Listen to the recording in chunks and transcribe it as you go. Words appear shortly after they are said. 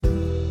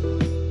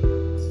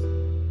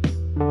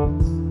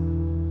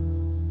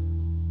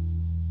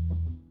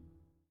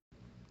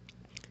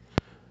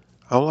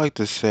I would like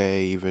to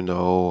say, even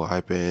though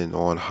I've been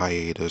on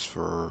hiatus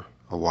for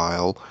a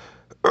while,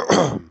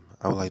 I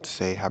would like to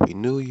say Happy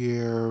New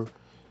Year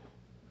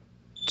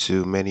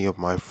to many of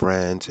my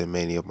friends and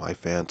many of my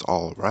fans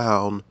all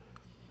around.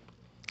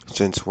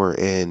 Since we're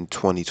in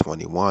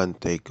 2021,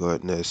 thank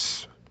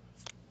goodness.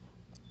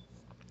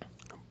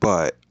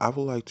 But I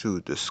would like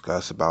to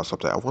discuss about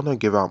something. I want to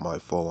give out my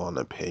full-on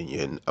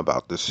opinion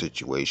about the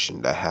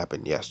situation that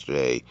happened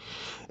yesterday,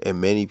 and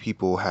many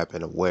people have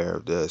been aware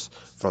of this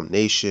from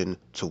nation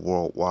to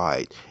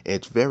worldwide. And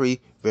it's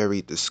very,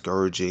 very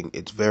discouraging.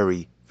 It's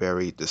very,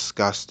 very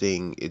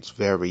disgusting. It's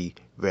very,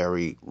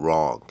 very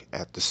wrong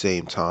at the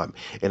same time.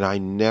 And I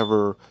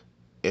never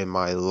in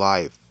my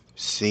life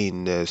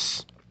seen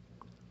this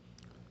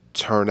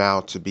turn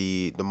out to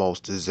be the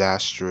most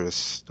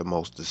disastrous, the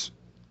most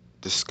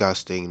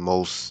disgusting,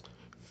 most,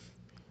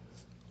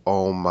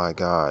 oh my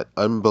God,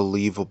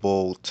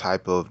 unbelievable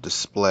type of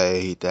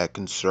display that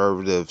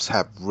conservatives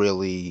have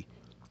really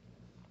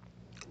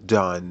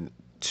done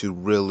to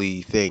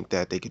really think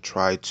that they could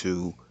try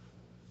to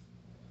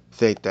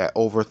think that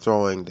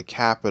overthrowing the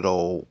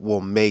Capitol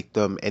will make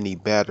them any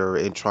better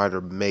and try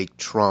to make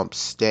Trump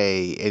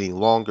stay any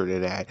longer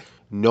than that,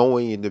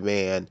 knowing the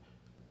man,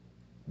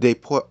 they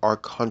put our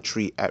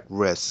country at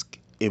risk,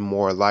 and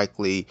more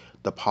likely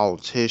the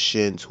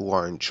politicians who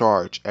are in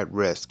charge at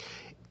risk.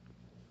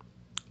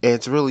 And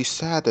it's really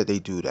sad that they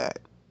do that.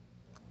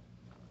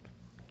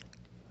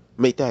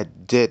 Make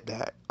that did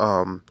that.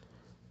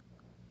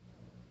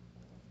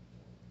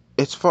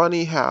 It's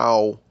funny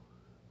how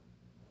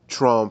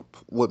Trump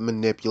would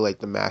manipulate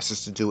the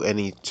masses to do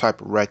any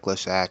type of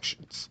reckless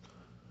actions.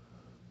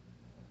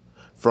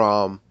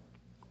 From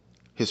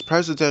his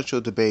presidential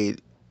debate,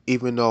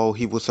 even though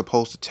he was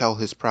supposed to tell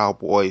his Proud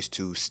Boys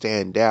to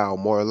stand down,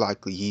 more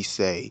likely he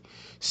say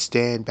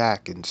stand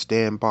back and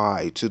stand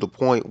by, to the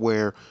point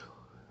where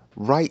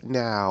right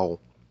now,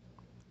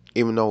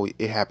 even though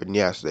it happened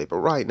yesterday, but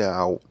right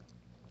now,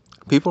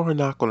 people are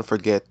not going to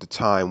forget the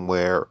time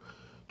where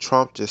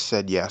Trump just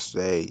said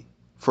yesterday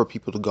for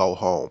people to go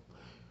home.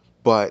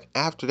 But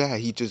after that,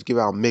 he just give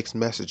out mixed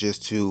messages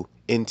to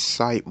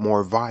incite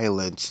more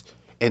violence,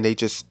 and they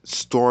just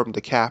stormed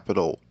the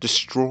Capitol,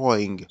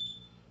 destroying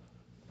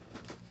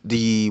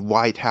the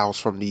White House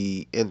from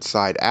the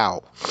inside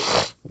out.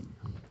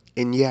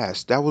 And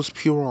yes, that was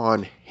pure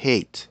on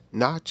hate,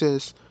 not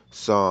just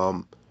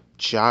some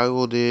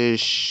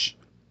childish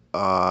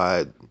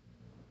uh,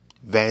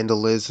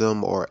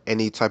 vandalism or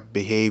any type of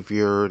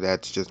behavior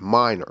that's just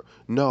minor.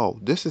 No,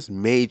 this is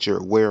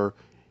major, where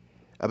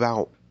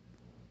about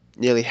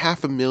nearly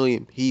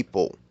 500,000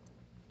 people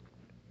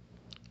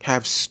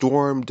have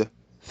stormed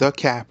the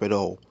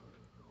Capitol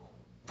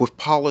with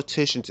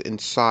politicians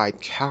inside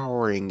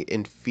cowering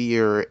in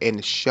fear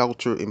and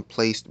shelter in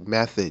place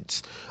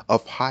methods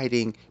of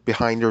hiding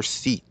behind their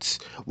seats,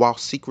 while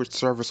Secret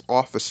Service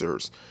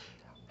officers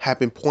have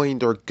been pointing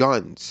their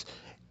guns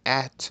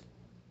at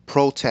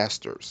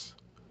protesters,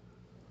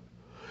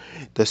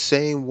 the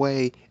same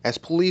way as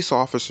police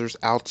officers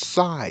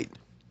outside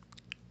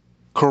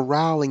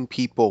corralling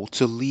people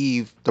to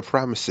leave the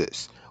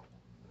premises.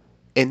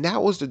 And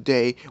that was the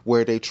day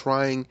where they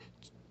trying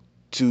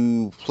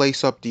to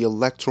place up the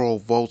electoral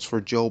votes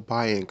for Joe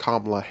Biden and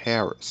Kamala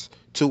Harris,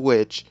 to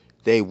which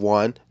they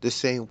won the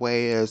same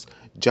way as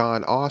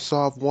John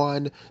Ossoff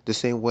won, the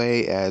same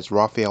way as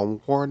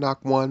Raphael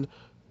Warnock won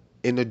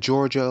in the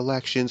Georgia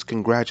elections.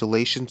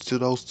 Congratulations to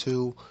those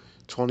two.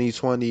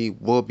 2020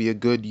 will be a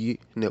good year.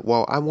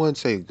 Well, I wouldn't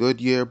say a good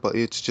year, but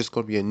it's just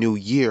going to be a new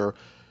year.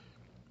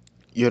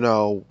 We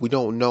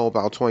don't know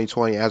about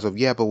 2020 as of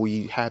yet, but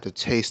we had a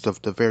taste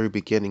of the very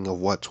beginning of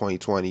what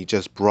 2020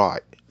 just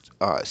brought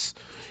us.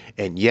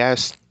 And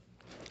yes,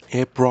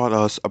 it brought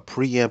us a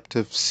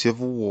preemptive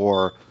civil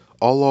war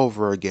all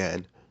over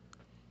again,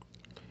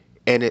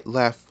 and it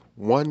left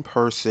one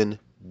person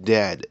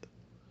dead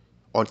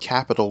on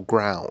Capitol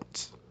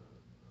grounds.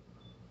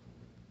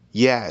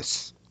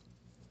 Yes,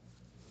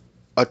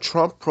 a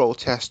Trump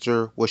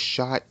protester was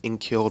shot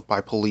and killed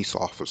by police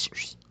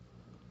officers.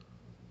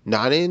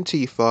 Not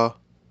Antifa,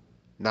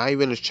 not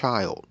even a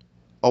child,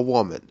 a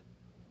woman.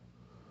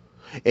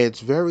 It's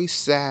very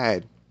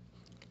sad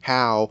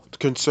how the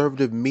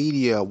conservative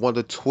media want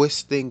to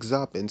twist things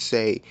up and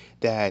say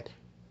that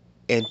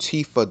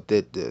Antifa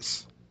did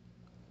this,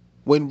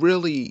 when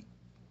really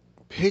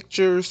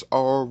pictures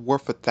are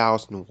worth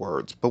 1,000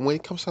 words. But when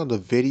it comes down to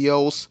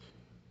videos,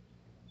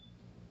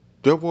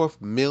 they're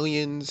worth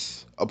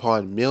millions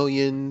upon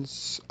millions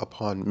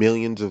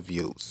of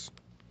views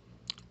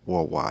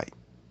worldwide.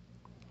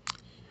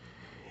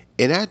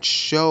 And that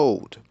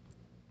showed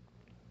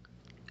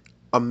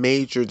a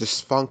major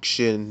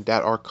dysfunction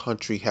that our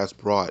country has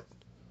brought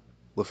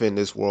within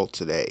this world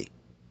today.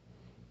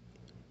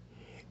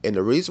 And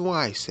the reason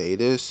why I say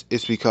this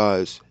is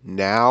because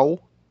now,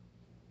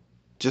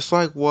 just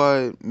like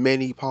what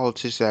many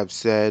politicians have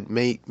said,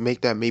 make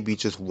that maybe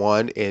just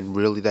one, and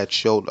really that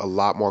showed a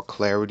lot more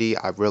clarity.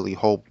 I really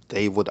hope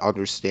they would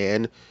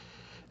understand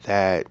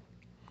that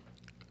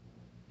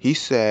he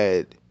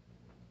said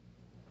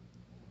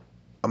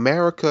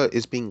America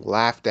is being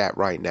laughed at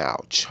right now.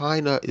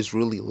 China is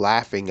really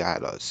laughing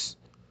at us.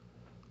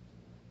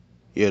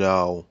 You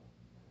know,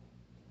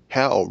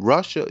 hell,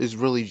 Russia is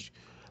really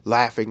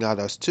laughing at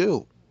us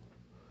too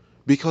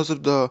because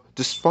of the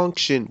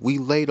dysfunction we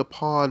laid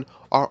upon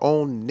our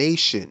own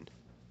nation,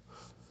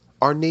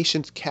 our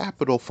nation's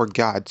capital, for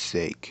God's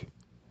sake.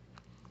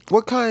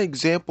 What kind of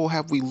example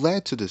have we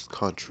led to this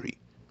country?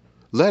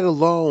 Let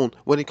alone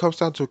when it comes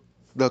down to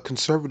the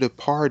conservative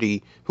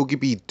party who can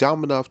be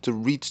dumb enough to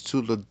reach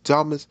to the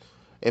dumbest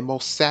and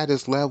most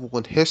saddest level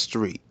in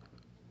history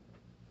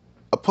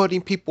of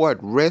putting people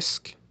at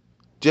risk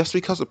just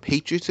because of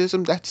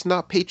patriotism. That's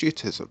not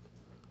patriotism.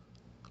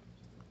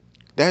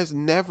 That is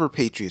never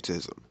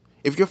patriotism.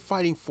 If you're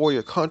fighting for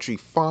your country,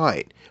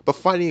 fine. But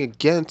fighting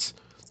against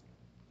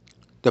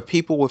the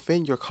people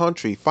within your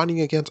country, fighting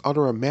against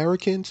other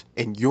Americans,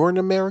 and you're an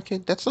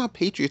American, that's not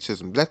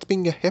patriotism. That's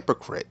being a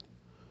hypocrite.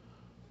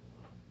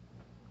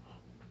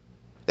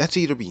 That's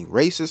either being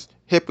racist,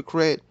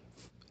 hypocrite,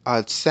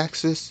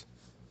 sexist,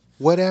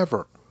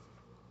 whatever.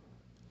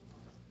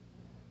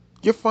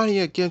 You're fighting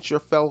against your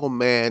fellow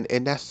man,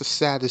 and that's the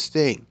saddest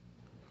thing.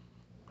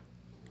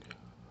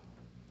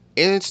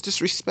 And it's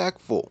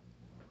disrespectful.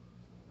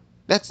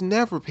 That's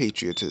never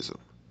patriotism.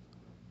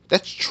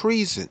 That's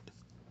treason.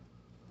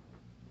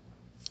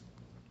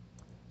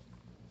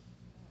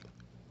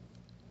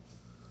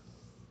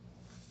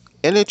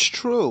 And it's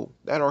true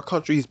that our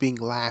country is being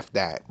laughed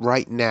at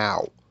right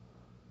now.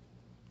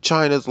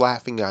 China's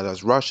laughing at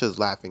us. Russia's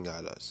laughing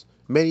at us.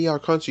 Many of our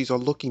countries are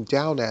looking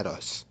down at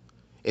us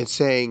and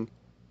saying,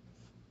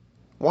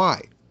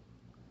 why?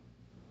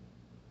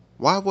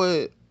 Why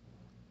would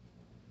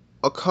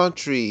a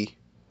country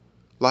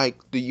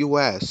like the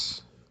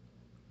US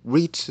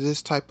reach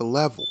this type of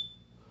level?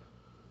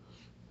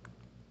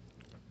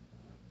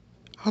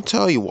 I'll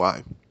tell you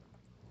why.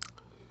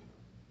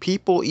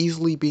 People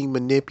easily being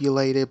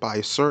manipulated by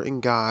a certain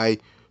guy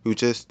who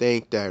just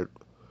think that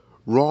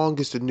wrong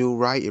is the new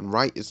right and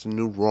right is the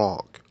new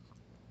wrong.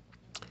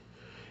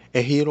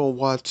 And he don't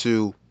want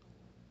to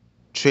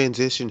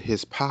transition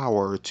his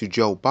power to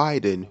Joe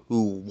Biden,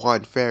 who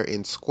won fair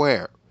and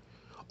square,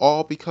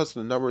 all because of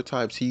the number of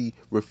times he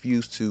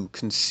refused to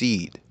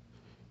concede.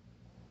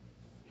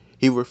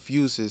 He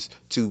refuses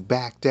to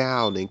back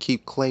down and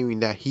keep claiming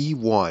that he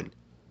won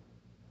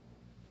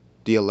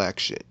the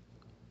election.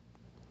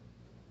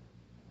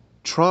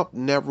 Trump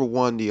never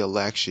won the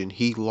election,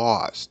 he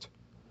lost.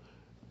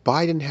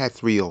 Biden had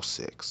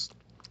 306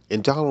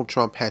 and Donald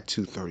Trump had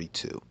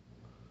 232.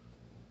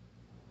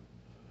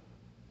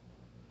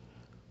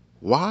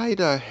 Why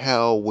the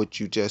hell would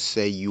you just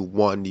say you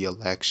won the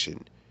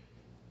election?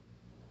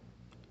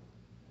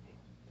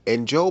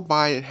 And Joe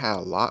Biden had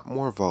a lot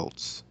more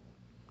votes.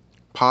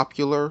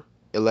 Popular,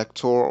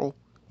 electoral,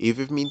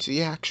 even if it means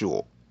the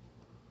actual.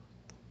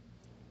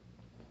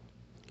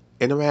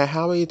 And no matter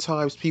how many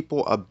times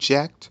people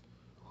object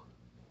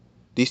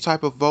these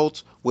type of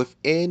votes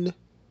within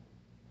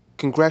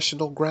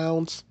congressional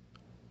grounds,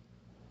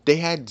 they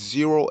had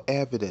zero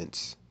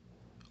evidence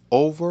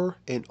over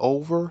and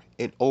over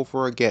and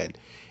over again.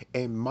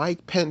 And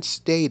Mike Pence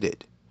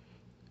stated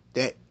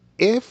that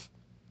if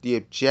the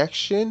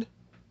objection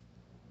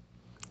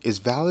is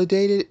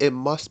validated, it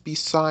must be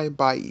signed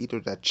by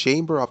either the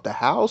chamber of the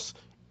House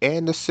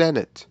and the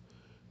Senate.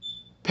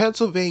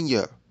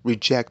 Pennsylvania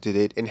rejected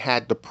it and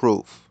had the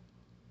proof.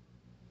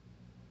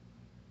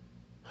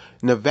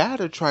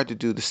 Nevada tried to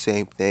do the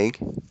same thing.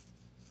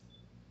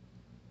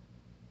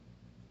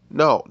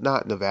 No,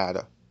 not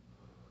Nevada.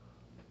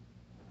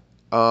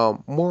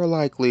 More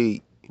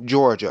likely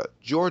Georgia.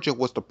 Georgia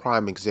was the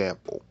prime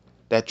example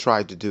that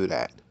tried to do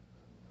that.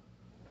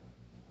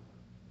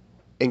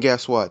 And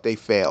guess what? They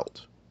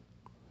failed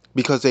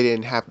because they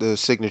didn't have the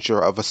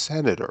signature of a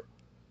senator,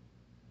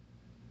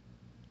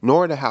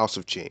 nor the House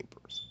of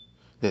Chambers,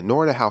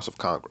 nor the House of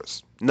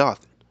Congress.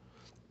 Nothing.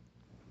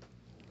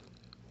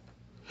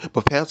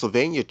 But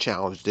Pennsylvania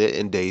challenged it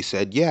and they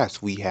said,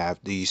 yes, we have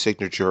the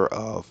signature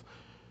of,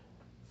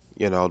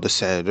 the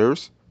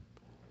senators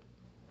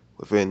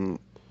within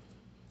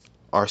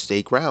our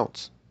state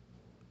grounds.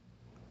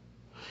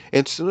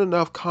 And soon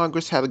enough,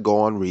 Congress had to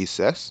go on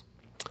recess.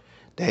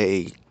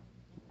 They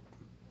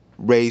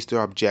raised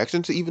their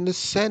objections. Even the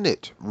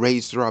Senate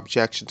raised their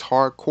objections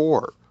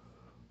hardcore.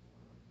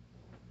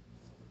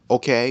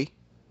 Okay?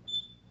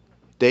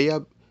 They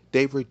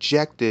they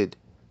rejected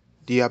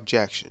the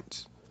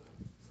objections.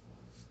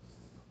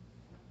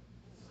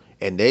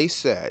 And they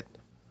said,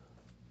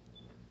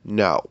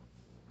 no,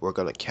 we're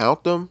going to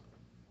count them.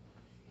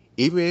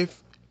 Even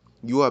if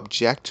you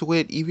object to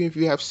it, even if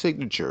you have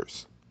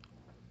signatures.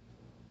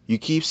 You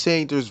keep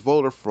saying there's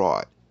voter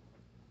fraud.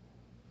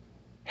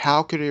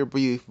 How can there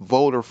be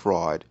voter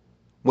fraud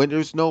when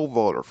there's no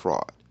voter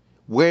fraud?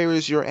 Where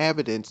is your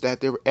evidence that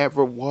there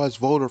ever was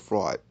voter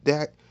fraud?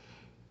 That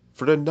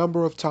for the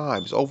number of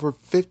times, over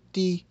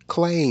 50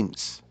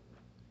 claims.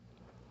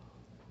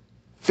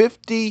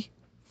 50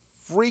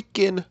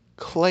 freaking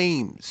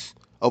claims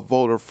of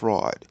voter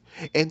fraud.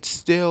 And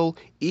still,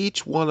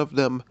 each one of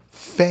them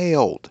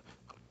failed.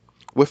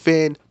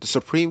 within the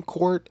Supreme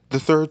Court, the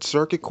Third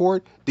Circuit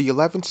Court, the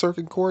 11th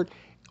Circuit Court,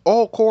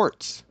 all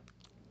courts.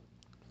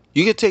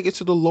 You could take it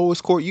to the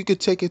lowest court. You could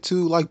take it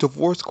to like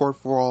divorce court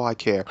for all I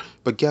care.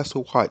 But guess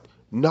what?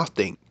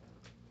 Nothing.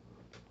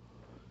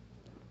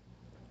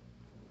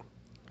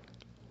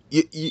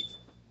 You, you,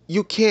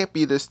 you can't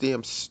be this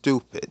damn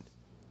stupid.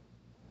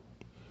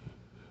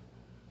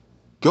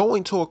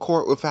 Going to a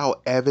court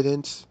without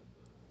evidence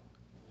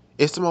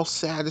is the most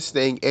saddest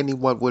thing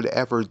anyone would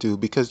ever do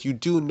because you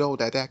do know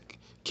that that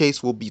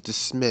case will be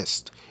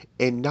dismissed.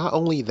 And not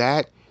only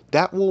that,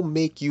 that will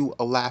make you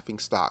a laughing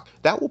stock.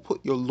 That will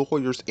put your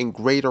lawyers in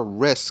greater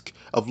risk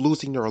of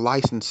losing their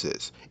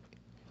licenses.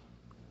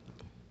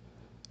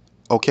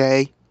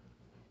 Okay?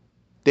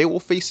 They will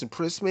face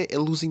imprisonment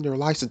and losing their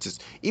licenses.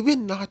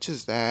 Even not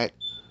just that,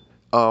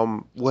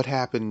 what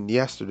happened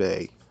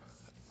yesterday.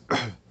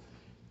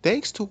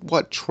 Thanks to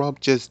what Trump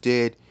just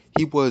did,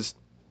 he was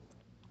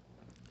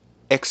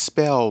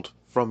expelled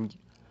from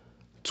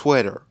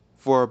Twitter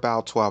for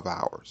about 12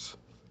 hours.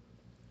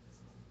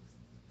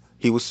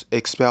 He was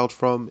expelled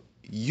from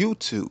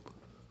YouTube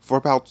for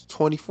about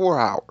 24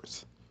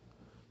 hours.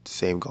 The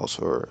same goes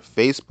for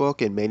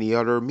Facebook and many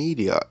other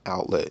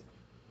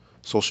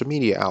social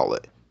media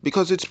outlet,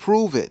 because it's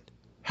proven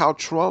how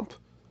Trump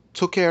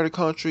took care of the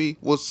country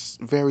was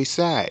very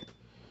sad.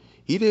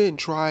 He didn't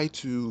try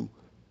to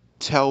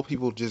tell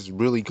people just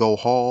really go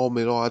home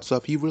and all that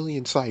stuff. He really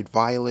incited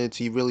violence.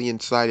 He really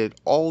incited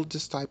all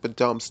this type of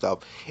dumb stuff.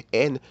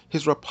 And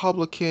his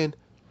Republican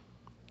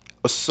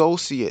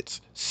associates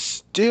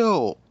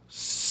still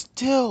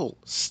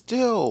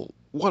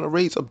want to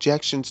raise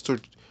objections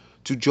to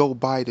Joe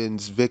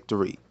Biden's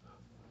victory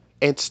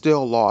and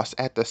still lost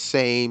at the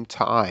same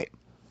time.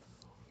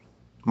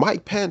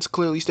 Mike Pence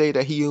clearly stated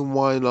that he didn't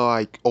want to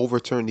like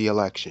overturn the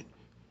election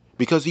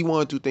because he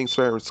wanted to do things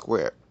fair and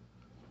square.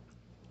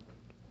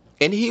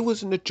 And he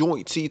was in the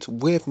joint seats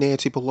with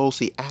Nancy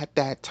Pelosi at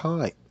that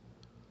time.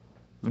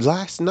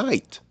 Last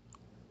night.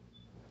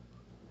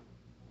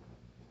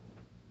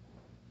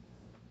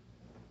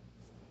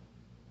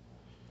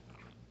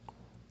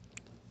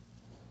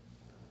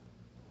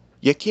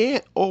 You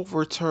can't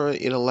overturn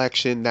an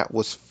election that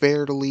was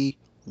fairly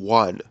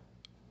won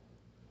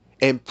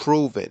and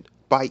proven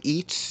by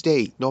each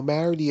state, no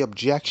matter the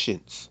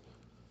objections.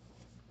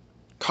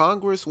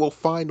 Congress will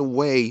find a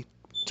way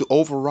to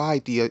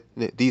override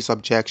these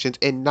objections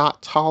and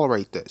not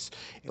tolerate this.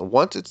 And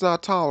once it's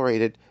not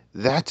tolerated,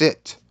 that's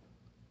it.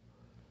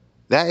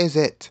 That is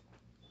it.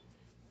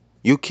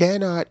 You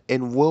cannot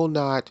and will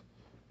not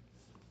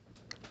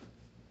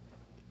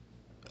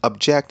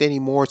object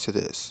anymore to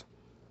this.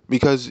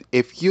 Because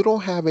if you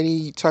don't have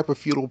any type of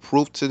feudal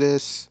proof to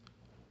this,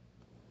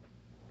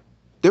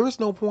 there is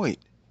no point.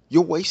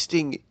 You're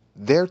wasting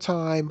their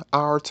time,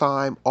 our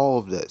time, all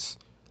of this.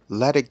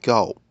 Let it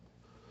go.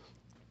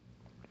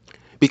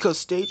 Because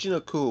staging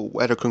a coup,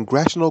 whether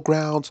congressional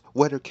grounds,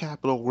 whether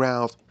Capitol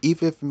grounds,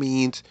 even if it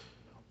means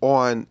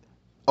on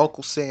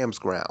Uncle Sam's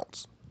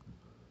grounds,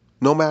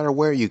 no matter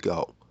where you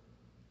go,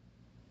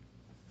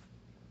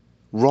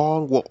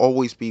 wrong will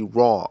always be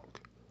wrong.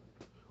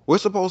 We're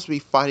supposed to be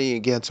fighting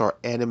against our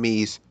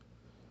enemies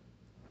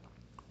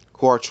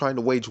who are trying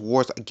to wage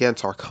wars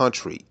against our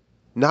country,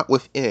 not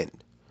within.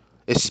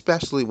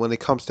 Especially when it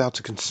comes down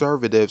to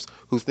conservatives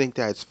who think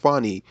that it's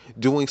funny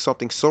doing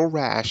something so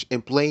rash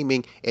and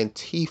blaming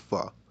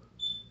Antifa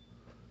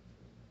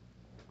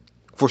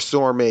for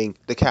storming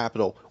the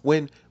Capitol,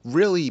 when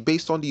really,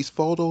 based on these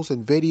photos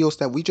and videos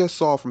that we just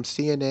saw from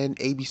CNN,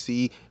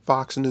 ABC,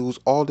 Fox News,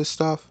 all this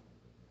stuff,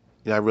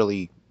 and I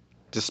really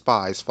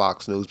despise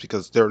Fox News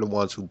because they're the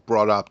ones who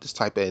brought up this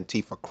type of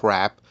Antifa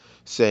crap,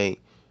 saying,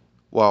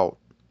 well,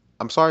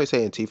 I'm sorry to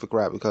say Antifa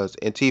crap because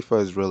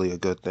Antifa is really a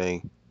good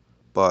thing,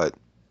 but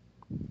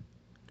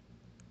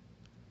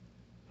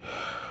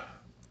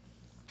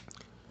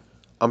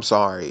I'm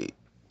sorry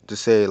to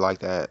say it like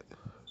that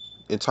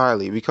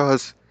entirely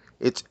because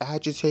it's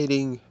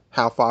agitating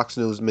how Fox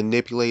News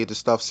manipulated the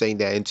stuff saying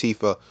that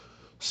Antifa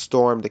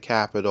stormed the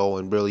Capitol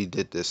and really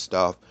did this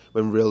stuff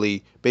when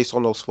really, based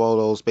on those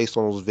photos, based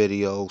on those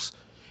videos,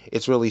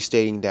 it's really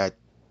stating that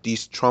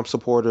these Trump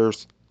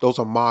supporters, those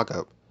are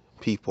MAGA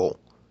people.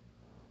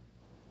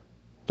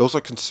 Those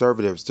are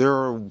conservatives.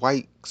 They're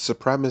white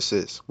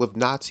supremacists with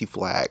Nazi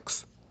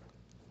flags.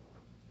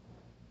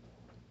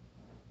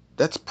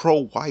 That's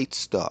pro-white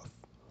stuff.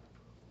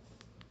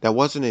 That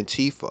wasn't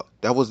Antifa.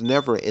 That was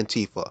never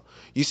Antifa.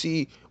 You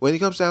see, when it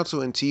comes down to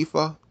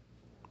Antifa,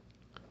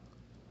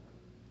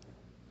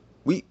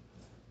 we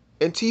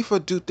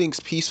Antifa do things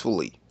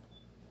peacefully.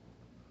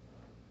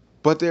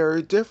 But there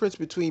is a difference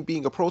between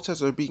being a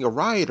protester and being a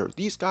rioter.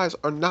 These guys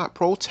are not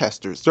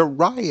protesters. They're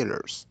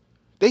rioters.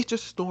 They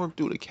just stormed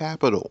through the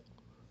Capitol.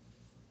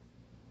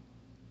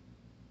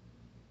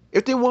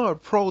 If they want to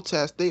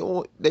protest, they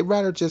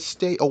rather just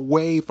stay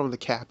away from the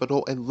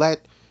Capitol and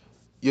let,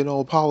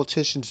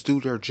 politicians do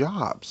their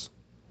jobs.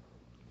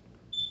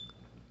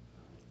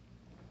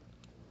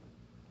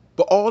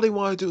 But all they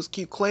want to do is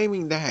keep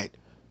claiming that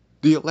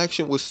the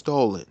election was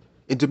stolen.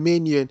 And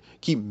Dominion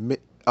keep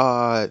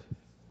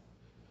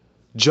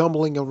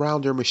jumbling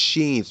around their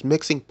machines,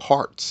 mixing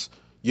parts,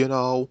 you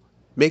know,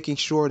 making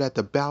sure that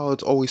the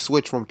ballots always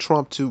switch from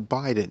Trump to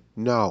Biden.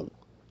 No,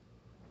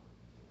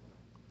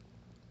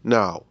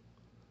 no,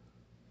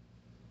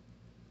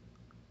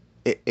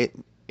 it, it,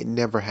 it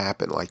never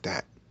happened like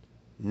that.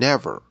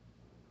 Never.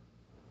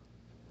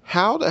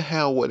 How the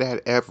hell would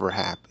that ever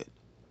happen?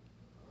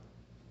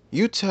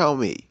 You tell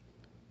me.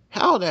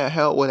 How the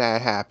hell would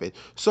that happen?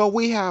 So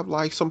we have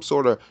like some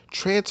sort of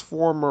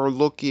transformer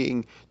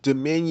looking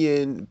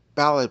Dominion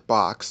ballot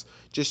box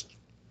just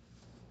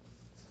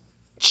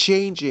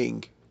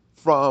changing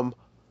from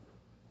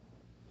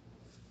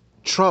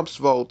Trump's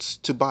votes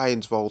to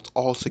Biden's votes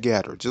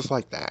altogether, just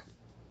like that.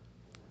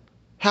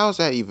 How is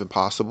that even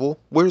possible?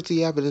 Where's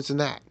the evidence in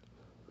that?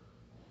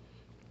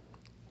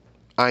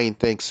 I ain't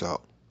think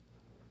so.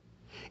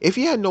 If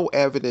you had no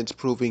evidence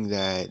proving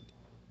that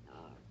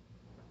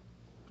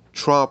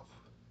Trump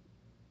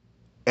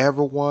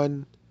ever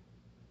won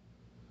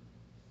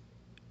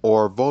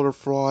or voter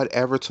fraud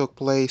ever took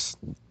place,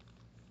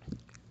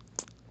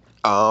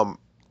 um,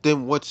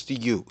 then what's the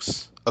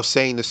use of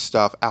saying this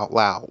stuff out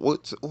loud?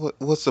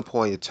 What's the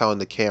point of telling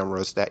the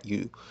cameras that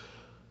you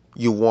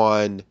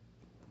won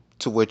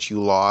to which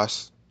you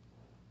lost?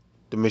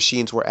 The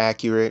machines were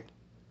accurate.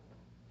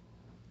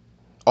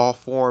 All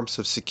forms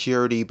of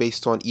security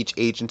based on each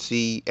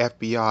agency,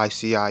 FBI,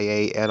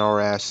 CIA,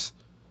 NRS,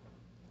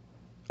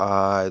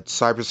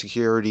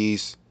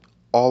 cybersecurities,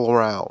 all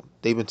around.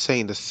 They've been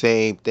saying the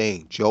same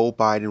thing. Joe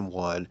Biden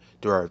won.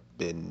 There have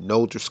been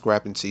no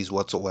discrepancies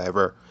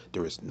whatsoever.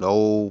 There is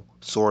no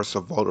source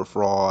of voter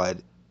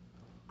fraud.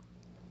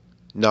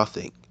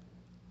 Nothing.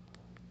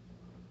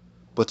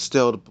 But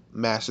still, the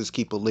masses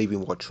keep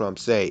believing what Trump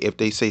say. If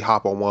they say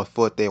hop on one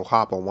foot, they'll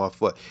hop on one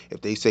foot.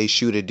 If they say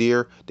shoot a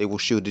deer, they will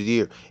shoot a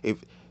deer. If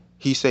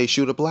he say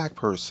shoot a black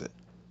person,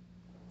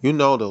 you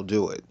know they'll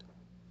do it.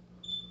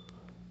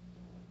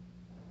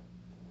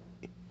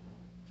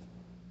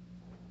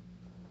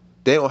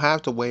 They don't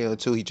have to wait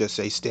until he just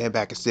say stand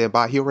back and stand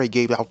by. He already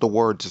gave out the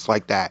word just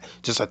like that.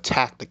 Just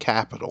attack the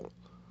Capitol.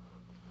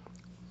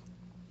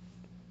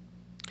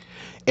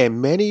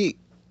 And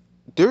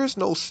there is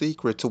no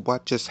secret to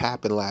what just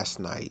happened last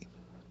night.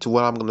 To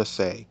what I'm gonna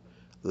say,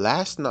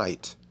 last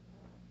night,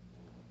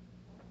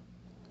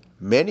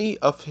 many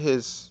of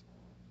his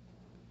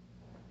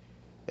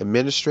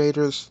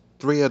administrators,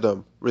 three of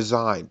them,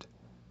 resigned.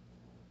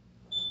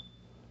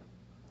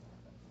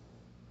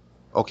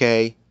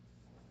 Okay,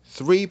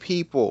 three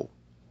people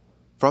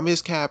from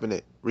his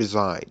cabinet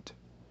resigned,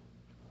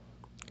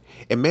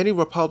 and many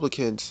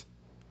Republicans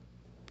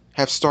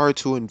have started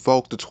to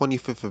invoke the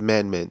 25th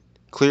Amendment,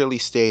 clearly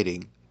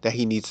stating that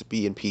he needs to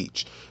be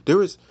impeached.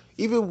 There is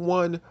even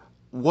one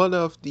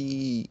of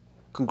the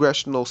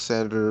congressional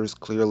senators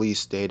clearly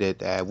stated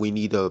that we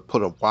need to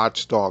put a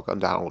watchdog on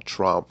Donald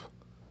Trump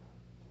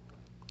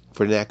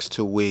for the next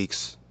 2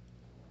 weeks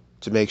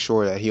to make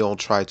sure that he don't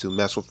try to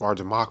mess with our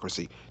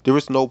democracy. There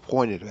is no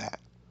point in that.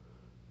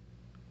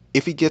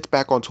 If he gets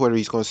back on Twitter,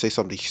 he's going to say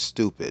something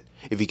stupid.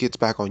 If he gets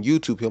back on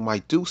YouTube, he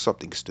might do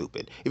something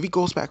stupid. If he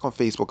goes back on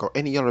Facebook or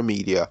any other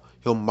media,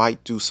 he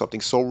might do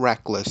something so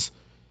reckless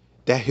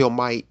that he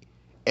might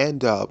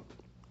end up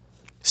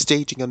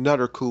staging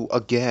another coup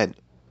again.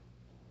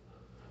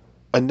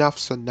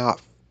 Enough's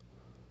enough.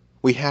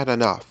 We had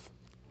enough.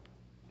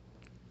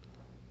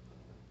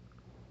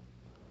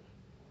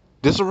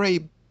 There's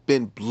already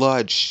been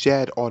blood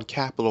shed on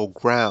Capitol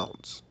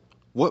grounds.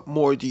 What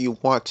more do you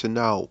want to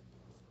know?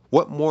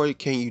 What more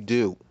can you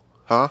do?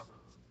 Huh?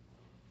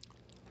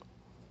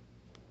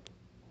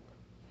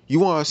 You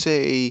want to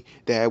say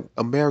that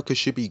America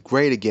should be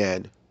great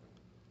again,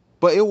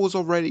 but it was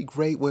already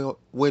great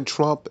when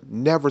Trump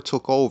never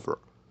took over.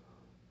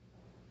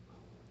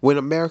 When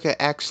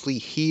America actually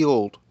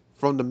healed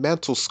from the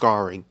mental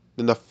scarring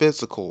than the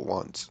physical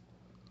ones.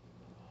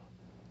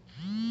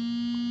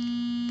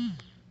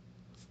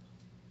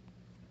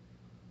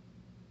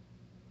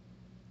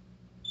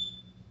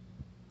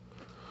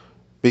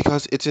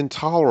 Because it's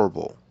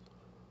intolerable.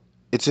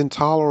 It's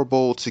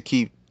intolerable to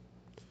keep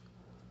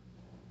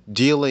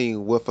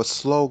dealing with a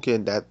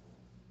slogan that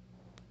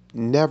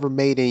never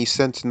made any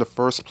sense in the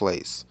first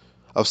place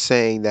of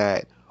saying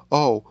that,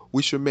 oh,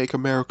 we should make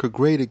America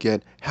great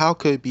again. How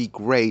could it be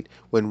great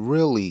when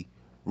really,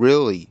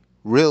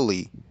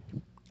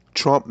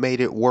 Trump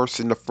made it worse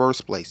in the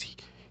first place?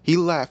 He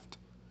left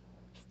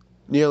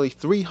nearly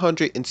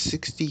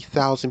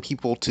 360,000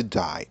 people to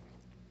die.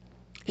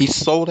 He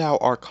sold out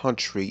our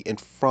country in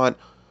front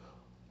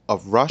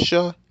of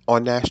Russia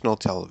on national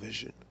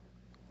television.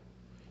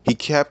 He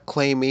kept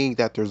claiming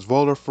that there's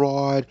voter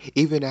fraud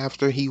even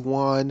after he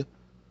won.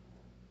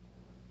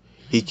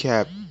 He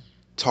kept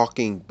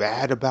talking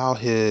bad about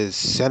his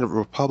Senate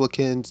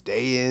Republicans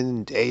day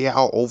in, day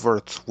out over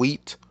a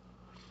tweet.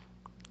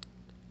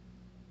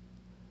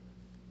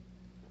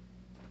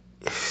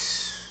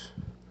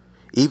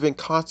 Even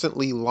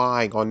constantly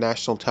lying on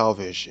national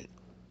television.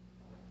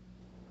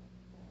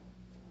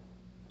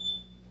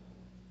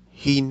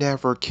 He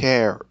never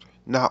cared,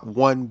 not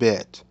one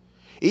bit.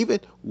 Even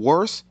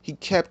worse, he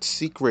kept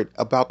secret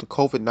about the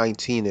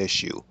COVID-19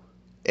 issue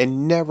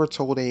and never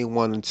told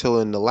anyone until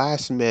in the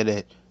last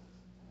minute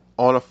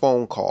on a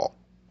phone call.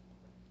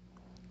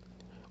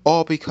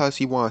 All because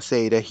he wanted to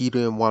say that he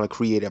didn't want to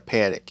create a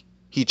panic.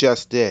 He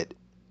just did.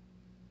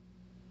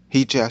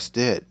 He just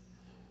did.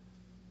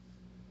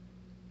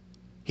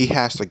 He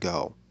has to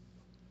go.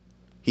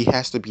 He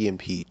has to be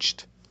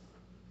impeached.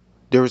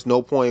 There is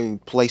no point in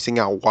placing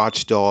out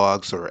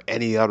watchdogs or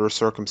any other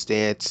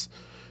circumstance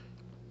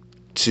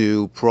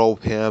to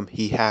probe him.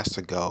 He has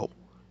to go.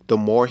 The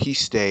more he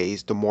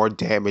stays, the more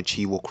damage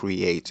he will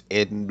create,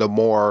 and the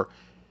more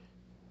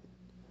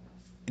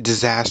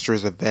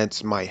disastrous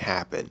events might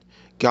happen.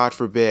 God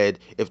forbid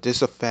if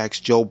this affects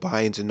Joe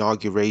Biden's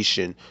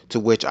inauguration, to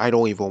which I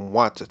don't even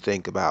want to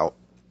think about.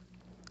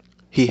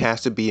 He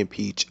has to be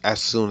impeached as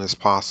soon as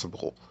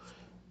possible.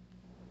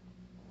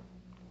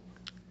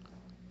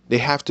 They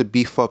have to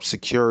beef up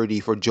security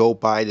for Joe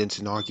Biden's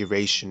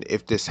inauguration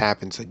if this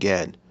happens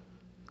again.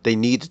 They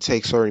need to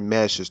take certain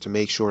measures to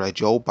make sure that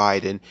Joe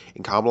Biden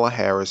and Kamala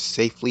Harris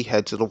safely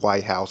head to the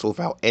White House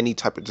without any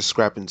type of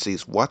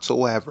discrepancies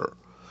whatsoever.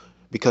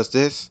 Because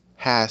this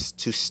has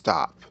to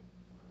stop.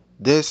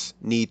 This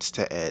needs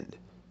to end.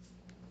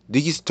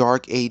 These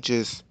dark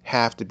ages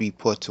have to be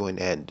put to an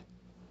end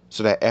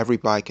so that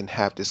everybody can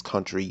have this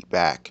country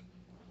back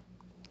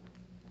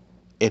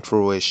in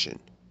fruition.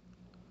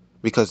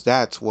 Because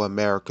that's what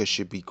America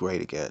should be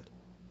great again.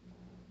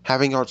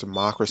 Having our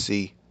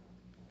democracy,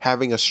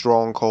 having a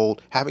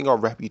stronghold, having our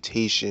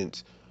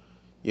reputations,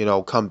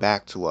 come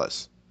back to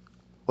us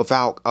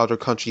without other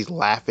countries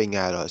laughing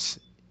at us,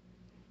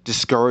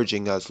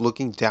 discouraging us,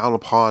 looking down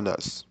upon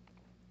us.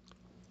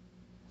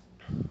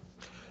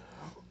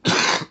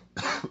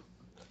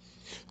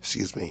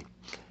 Excuse me.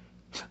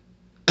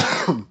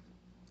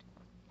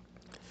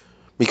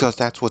 Because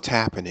that's what's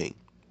happening.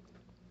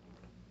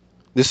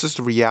 This is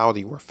the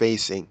reality we're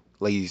facing,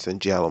 ladies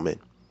and gentlemen.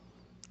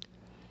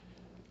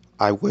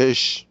 I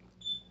wish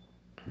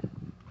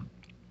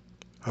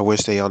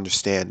they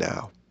understand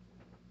now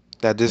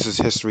that this is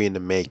history in the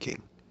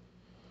making.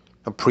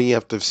 A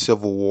preemptive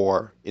civil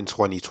war in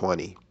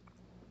 2020.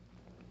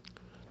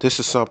 This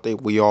is something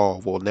we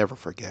all will never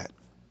forget.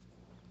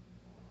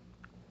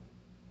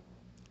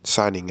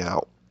 Signing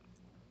out.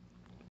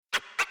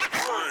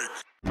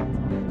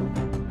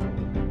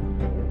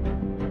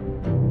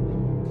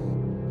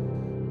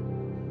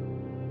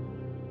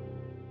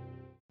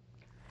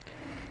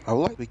 I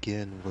would like to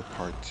begin with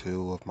part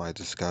 2 of my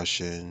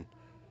discussion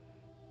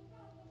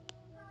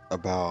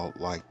about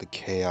the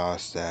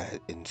chaos that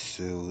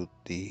ensued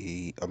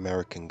the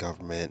American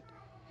government,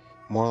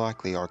 more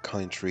likely our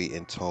country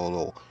in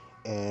total.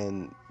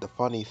 And the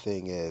funny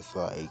thing is,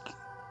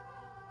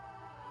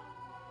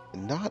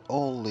 not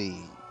only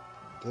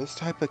this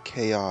type of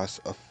chaos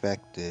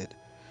affected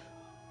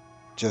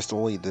just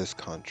only this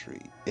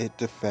country,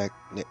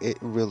 it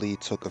really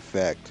took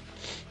effect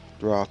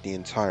throughout the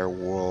entire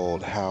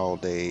world, how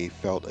they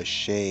felt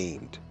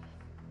ashamed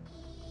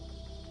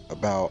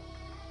about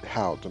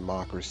how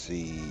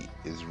democracy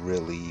is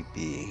really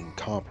being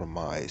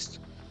compromised.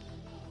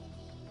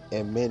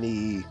 And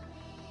many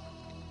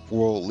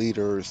world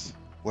leaders,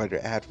 whether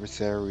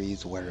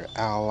adversaries, whether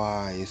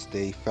allies,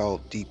 they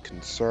felt deep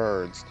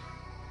concerns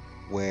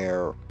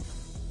where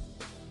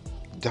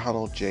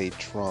Donald J.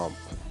 Trump,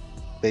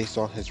 based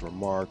on his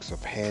remarks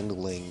of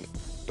handling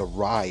the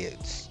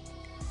riots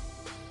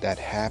that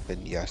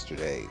happened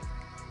yesterday,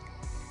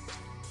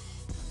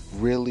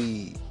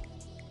 really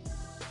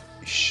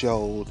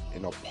showed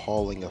an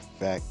appalling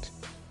effect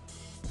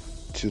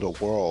to the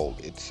world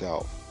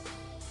itself.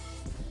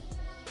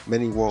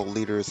 Many world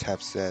leaders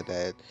have said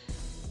that,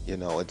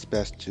 it's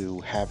best to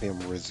have him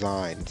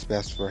resign. It's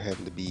best for him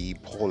to be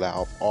pulled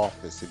out of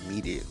office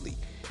immediately.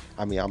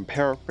 I mean, I'm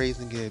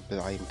paraphrasing it, but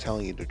I am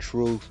telling you the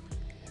truth.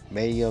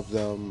 Many of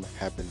them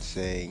have been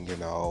saying,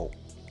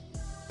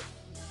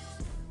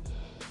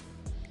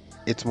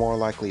 it's more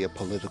likely a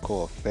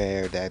political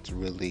affair that's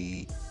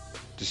really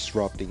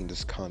disrupting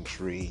this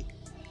country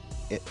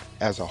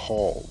as a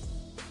whole,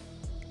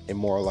 and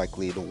more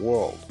likely the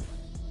world.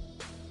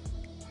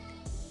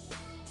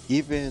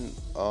 Even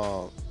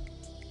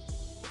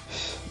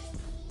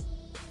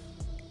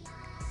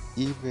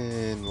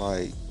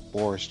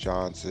Boris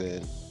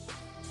Johnson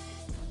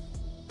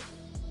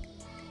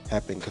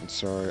have been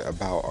concerned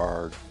about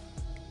our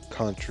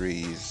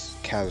country's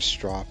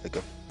catastrophic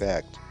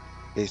effect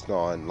based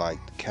on the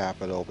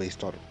Capitol,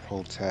 based on the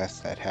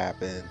protests that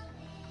happened.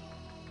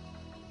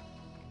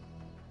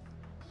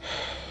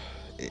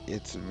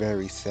 It's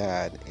very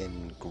sad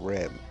and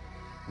grim.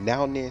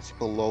 Now Nancy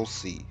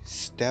Pelosi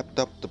stepped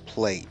up the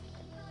plate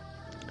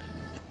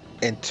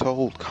and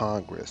told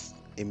Congress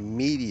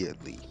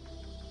immediately,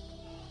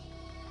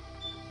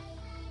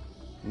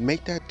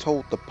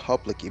 told the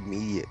public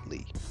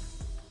immediately,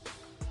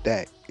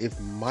 that if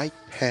Mike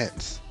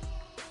Pence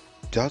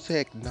doesn't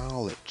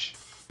acknowledge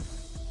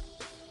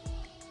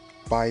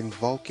by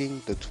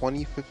invoking the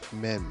 25th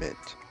Amendment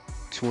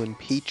to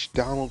impeach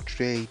Donald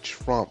J.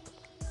 Trump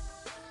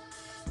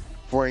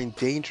for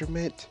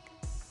endangerment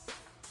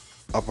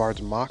of our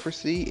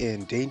democracy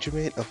and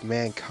endangerment of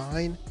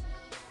mankind,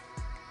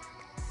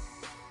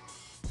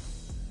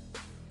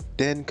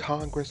 then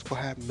Congress will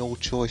have no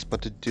choice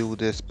but to do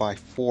this by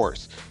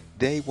force.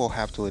 They will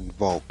have to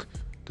invoke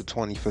the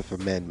 25th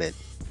Amendment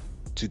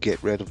to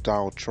get rid of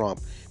Donald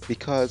Trump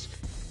because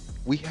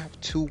we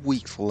have 2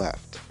 weeks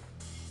left.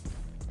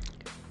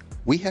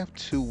 We have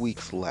 2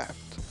 weeks left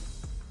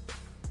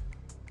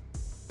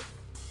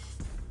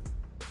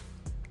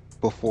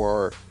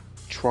before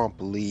Trump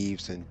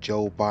leaves and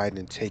Joe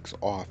Biden takes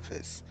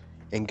office.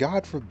 And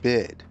God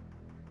forbid,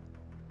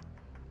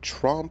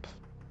 Trump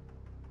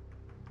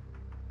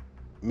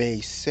may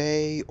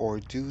say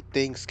or do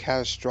things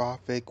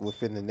catastrophic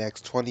within the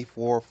next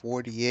 24,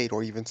 48,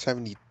 or even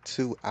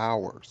 72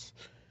 hours.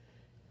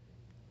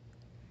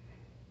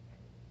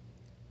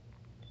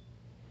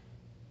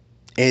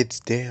 It's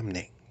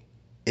damning.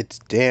 It's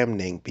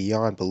damning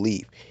beyond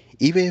belief.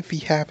 Even if he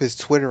have his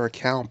Twitter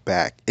account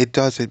back, it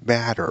doesn't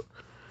matter.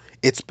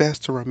 It's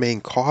best to remain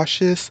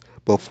cautious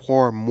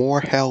before more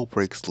hell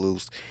breaks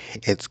loose.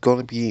 It's going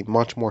to be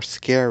much more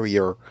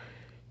scarier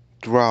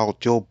throughout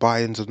Joe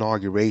Biden's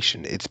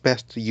inauguration. It's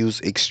best to use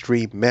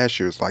extreme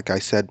measures, like I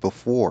said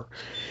before.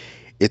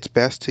 It's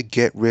best to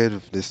get rid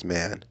of this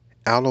man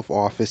out of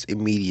office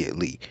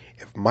immediately.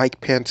 If Mike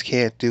Pence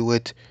can't do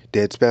it,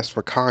 then it's best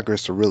for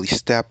Congress to really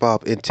step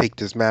up and take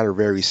this matter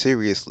very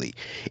seriously.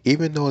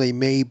 Even though they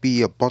may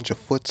be a bunch of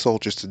foot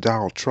soldiers to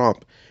Donald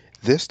Trump,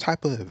 this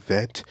type of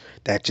event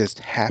that just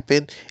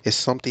happened is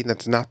something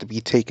that's not to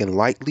be taken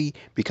lightly,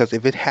 because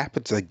if it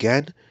happens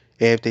again,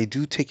 and if they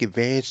do take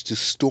advantage to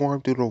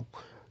storm through the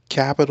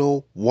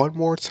Capitol one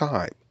more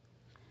time,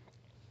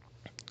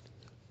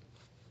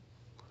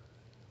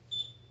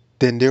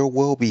 then there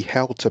will be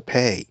hell to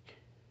pay.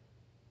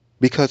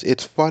 Because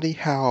it's funny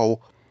how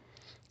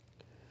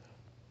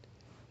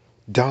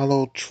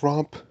Donald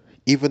Trump,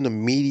 even the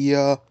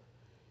media,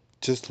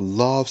 just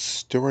loves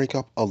stirring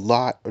up a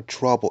lot of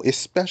trouble,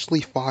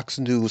 especially Fox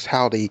News,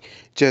 how they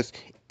just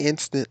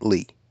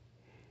instantly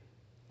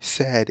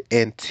said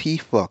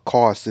Antifa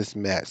caused this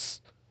mess.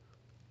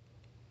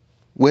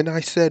 When I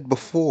said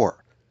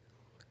before,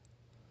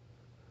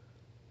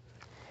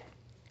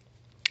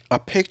 a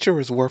picture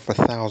is worth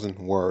 1,000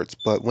 words,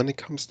 but when it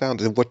comes down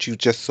to what you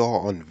just saw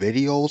on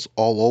videos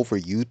all over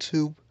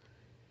YouTube,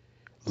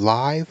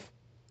 live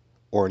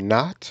or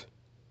not,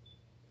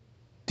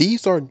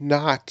 these are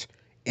not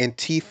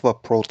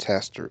Antifa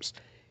protesters.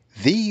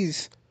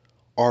 These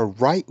are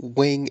right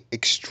wing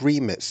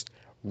extremists,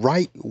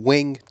 right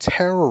wing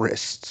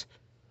terrorists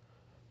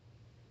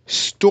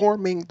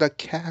storming the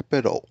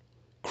Capitol,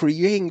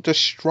 creating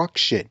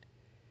destruction.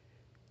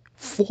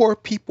 4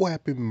 people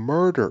have been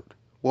murdered.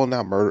 Well,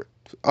 not murdered.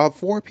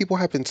 4 people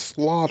have been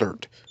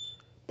slaughtered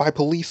by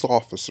police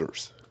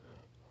officers.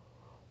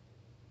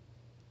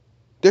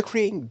 They're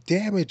creating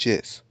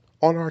damages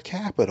on our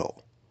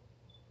Capitol.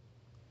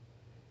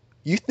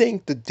 You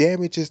think the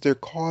damages they're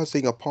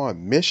causing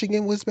upon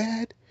Michigan was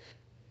bad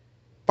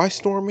by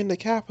storming the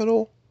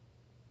Capitol?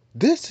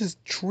 This is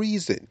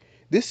treason.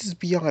 This is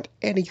beyond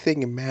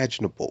anything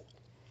imaginable.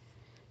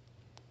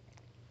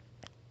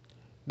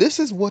 This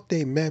is what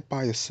they meant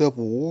by a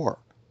civil war.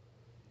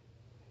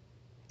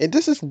 And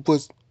this is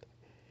was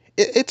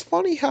it's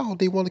funny how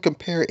they want to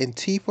compare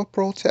Antifa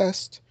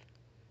protest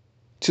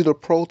to the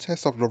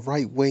protests of the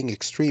right-wing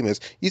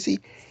extremists. You see,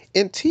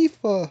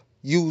 Antifa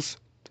use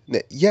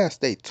yes,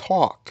 they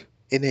talk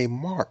and they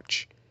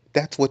march.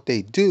 That's what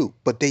they do,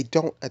 but they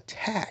don't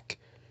attack.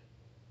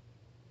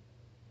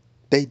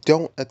 They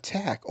don't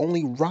attack.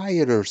 Only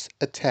rioters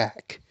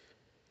attack.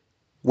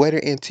 Whether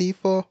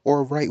Antifa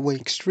or right-wing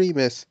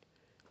extremists,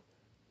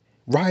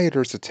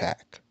 rioters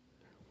attack.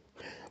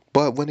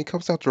 But when it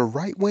comes out to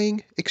right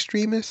wing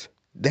extremists,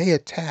 they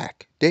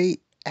attack. They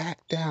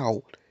act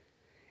out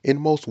in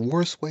the most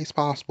worst ways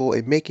possible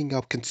and making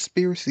up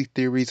conspiracy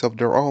theories of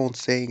their own,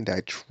 saying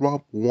that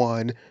Trump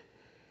won,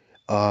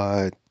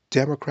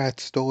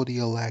 Democrats stole the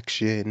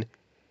election,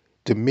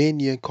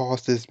 Dominion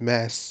caused this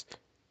mess,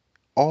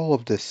 all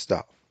of this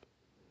stuff.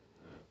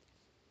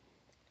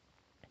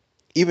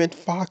 Even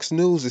Fox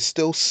News is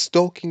still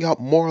stoking up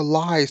more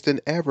lies than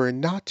ever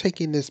and not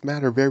taking this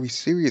matter very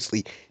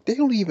seriously. They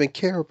don't even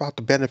care about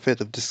the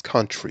benefit of this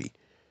country.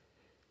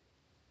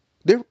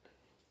 They're,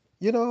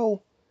 you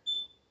know,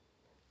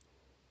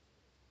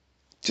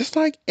 just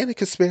like Anna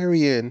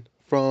Kasparian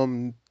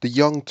from the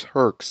Young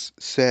Turks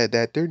said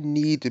that there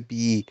need to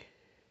be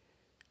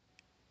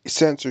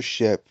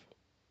censorship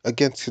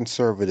against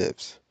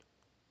conservatives.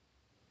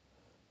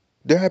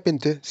 There have been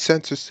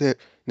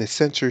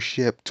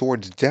censorship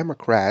towards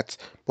Democrats,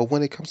 but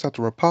when it comes out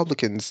to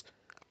Republicans,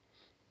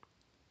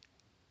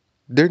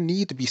 there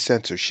need to be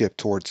censorship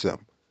towards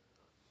them.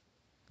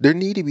 There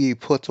need to be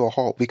put to a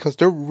halt because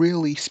they're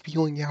really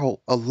spewing out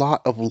a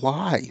lot of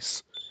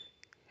lies.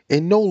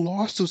 And no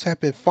lawsuits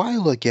have been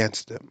filed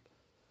against them.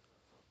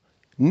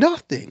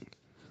 Nothing.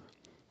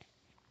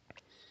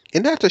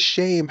 And that's a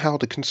shame how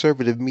the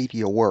conservative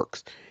media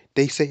works.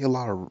 They say a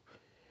lot of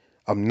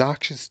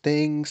obnoxious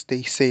things.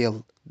 They say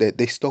that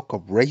they stoke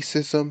up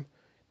racism,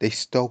 they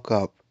stoke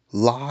up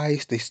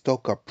lies, they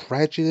stoke up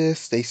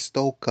prejudice, they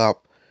stoke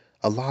up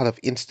a lot of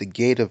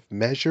instigative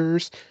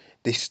measures,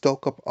 they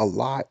stoke up a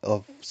lot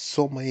of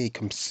so many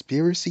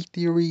conspiracy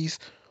theories.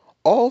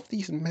 All of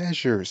these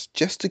measures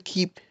just to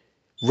keep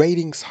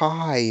ratings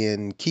high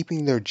and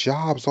keeping their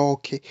jobs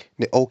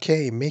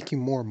okay, making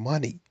more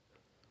money,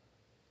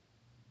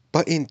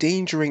 but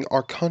endangering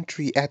our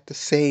country at the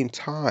same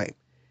time.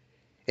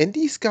 And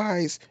these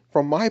guys,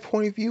 from my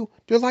point of view,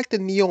 they're like the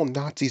neo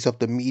Nazis of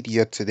the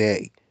media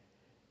today.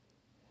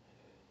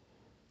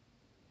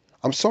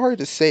 I'm sorry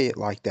to say it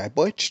like that,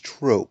 but it's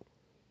true.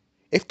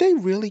 If they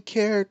really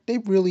cared, they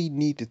really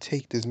need to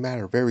take this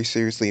matter very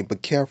seriously and be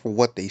careful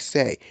what they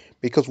say.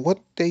 Because what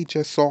they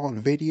just saw on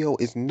video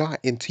is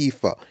not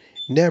Antifa.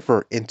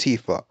 Never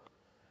Antifa.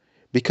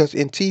 Because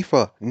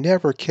Antifa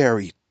never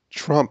carried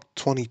Trump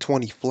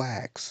 2020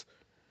 flags.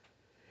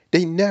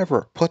 They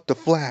never put the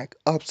flag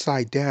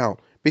upside down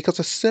because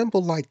a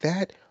symbol like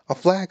that, a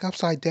flag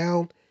upside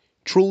down,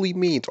 truly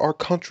means our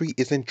country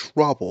is in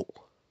trouble.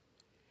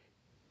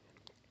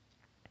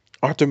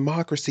 Our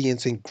democracy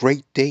is in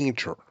great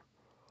danger.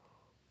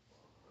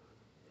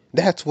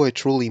 That's what it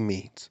truly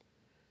means.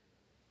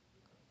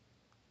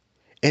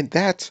 And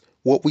that's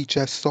what we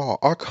just saw.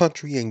 Our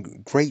country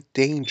in great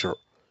danger.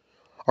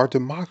 Our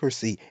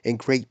democracy in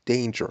great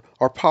danger.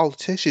 Our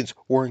politicians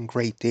were in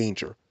great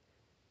danger.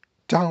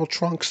 Donald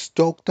Trump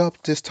stoked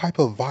up this type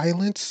of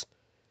violence.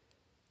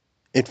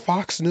 And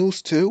Fox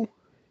News too.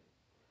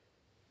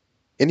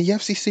 And the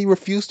FCC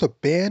refused to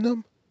ban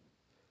him.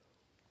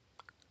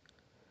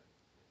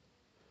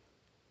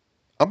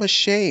 I'm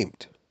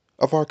ashamed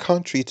of our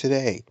country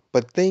today,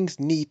 but things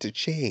need to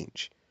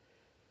change.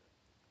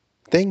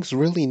 Things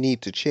really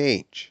need to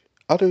change.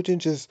 Other than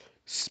just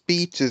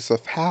speeches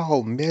of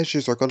how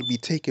measures are going to be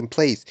taking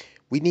place,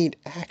 we need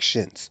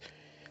actions.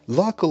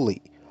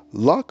 Luckily,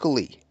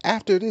 luckily,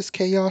 after this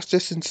chaos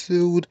just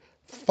ensued,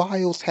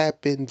 files have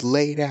been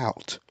laid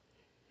out.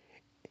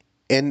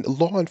 And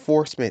law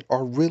enforcement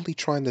are really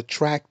trying to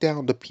track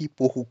down the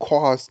people who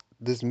caused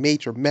this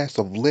major mess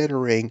of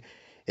littering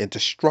and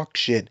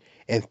destruction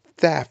and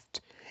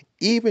theft.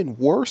 Even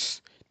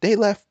worse, they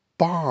left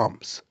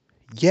bombs.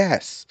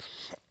 Yes,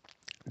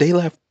 they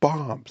left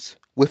bombs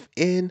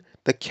within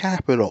the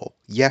Capitol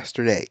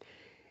yesterday,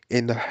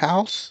 in the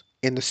House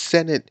and the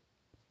Senate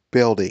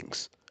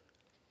buildings.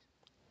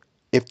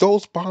 If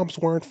those bombs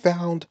weren't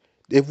found,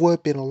 there would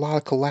have been a lot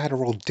of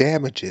collateral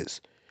damages,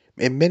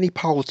 and many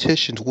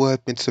politicians would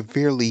have been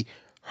severely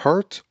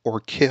hurt or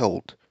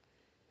killed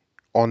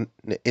on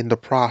in the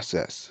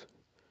process.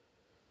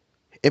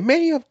 And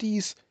many of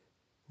these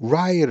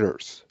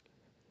rioters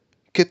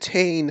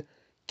contain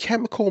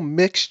chemical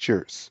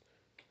mixtures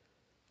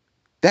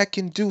that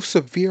can do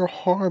severe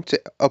harm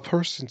to a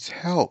person's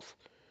health.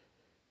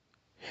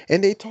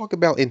 And they talk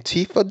about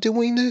Antifa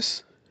doing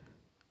this.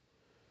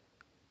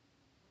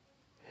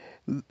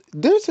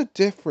 There's a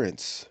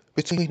difference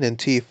between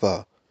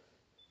Antifa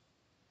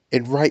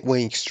and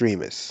right-wing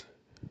extremists.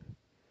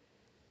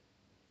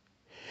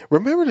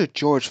 Remember the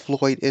George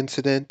Floyd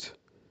incident?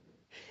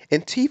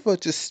 Antifa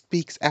just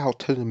speaks out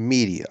to the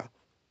media.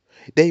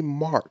 They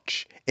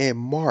march and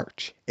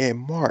march and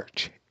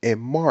march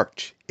and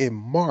march and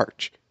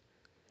march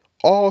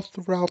all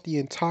throughout the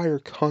entire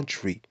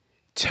country,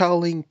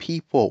 telling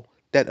people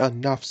that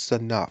enough's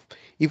enough.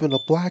 Even the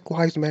Black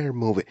Lives Matter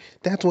movement,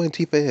 that's what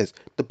Antifa is.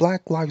 The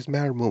Black Lives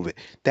Matter movement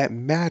that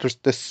matters,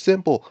 the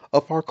symbol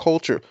of our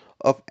culture,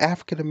 of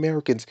African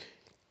Americans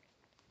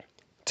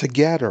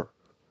together,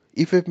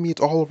 even if it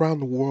means all around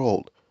the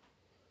world.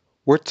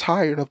 We're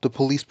tired of the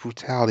police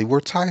brutality. We're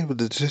tired of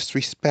the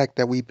disrespect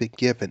that we've been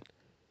given.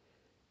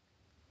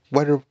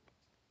 Whether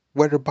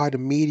by the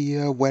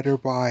media, whether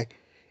by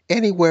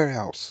anywhere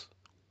else.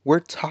 We're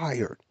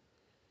tired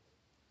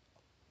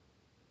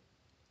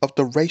of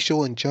the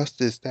racial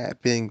injustice that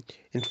have been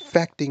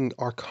infecting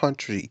our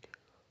country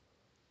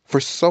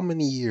for so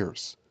many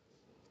years.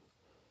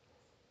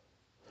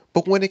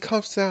 But when it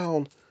comes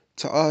down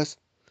to us,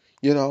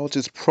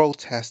 just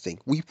protesting,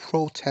 we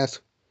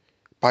protest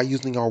by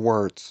using our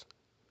words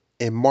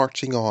and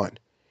marching on.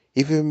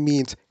 Even if it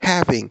means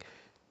having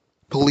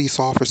police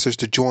officers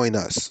to join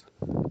us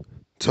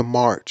to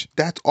march.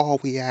 That's all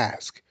we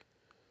ask.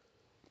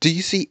 Do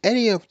you see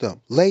any of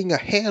them laying a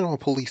hand on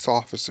police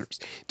officers?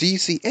 Do you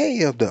see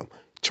any of them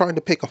trying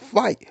to pick a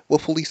fight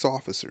with police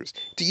officers?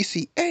 Do you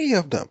see any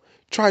of them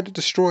trying to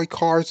destroy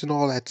cars and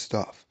all that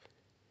stuff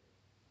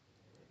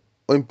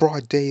in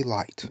broad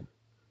daylight?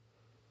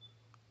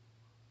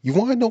 You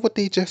want to know what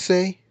they just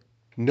say?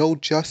 No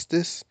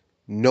justice,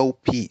 no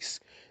peace.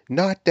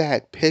 Not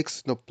that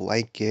pigs in a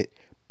blanket,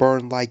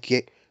 burn like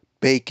it,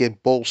 bacon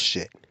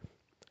bullshit.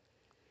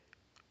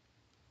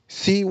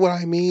 See what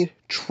I mean?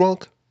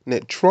 Trump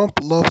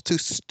loves to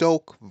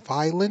stoke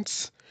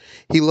violence.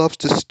 He loves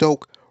to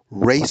stoke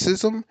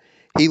racism.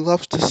 He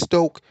loves to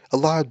stoke a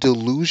lot of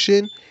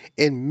delusion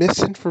and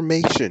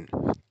misinformation.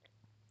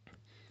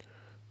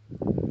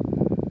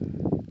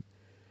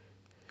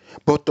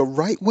 But the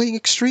right-wing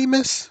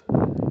extremists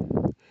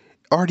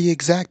are the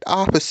exact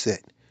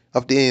opposite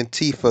of the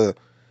Antifa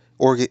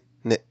organ.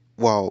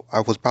 Well, I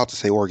was about to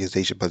say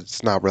organization, but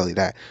it's not really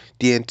that.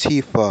 The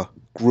Antifa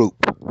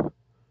group.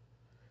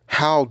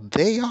 How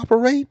they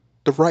operate,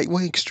 the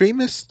right-wing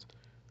extremists,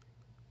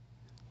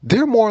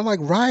 they're more like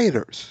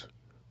rioters.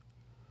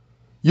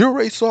 You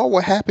already saw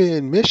what happened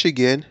in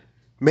Michigan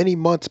many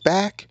months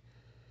back.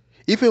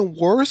 Even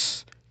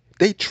worse,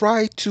 they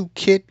tried to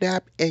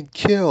kidnap and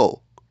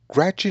kill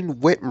Gretchen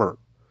Whitmer.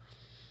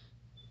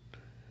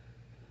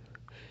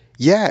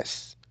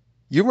 Yes,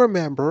 you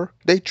remember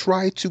they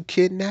tried to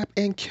kidnap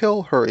and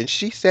kill her, and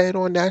she said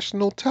on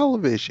national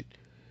television.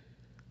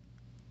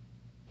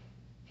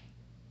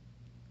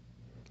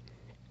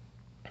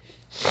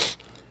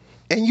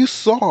 And you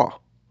saw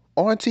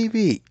on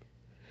TV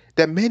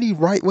that many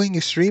right wing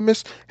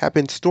extremists have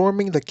been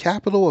storming the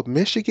capital of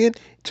Michigan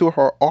to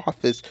her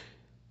office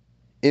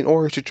in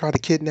order to try to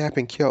kidnap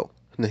and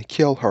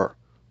kill her.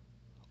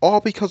 All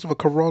because of a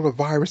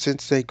coronavirus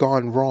incident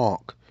gone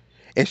wrong.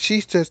 And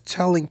she's just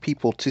telling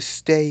people to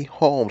stay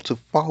home, to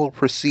follow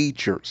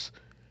procedures.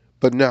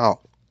 But no,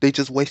 they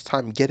just waste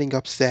time getting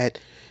upset,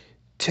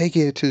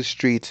 taking it to the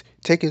streets,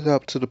 taking it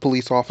up to the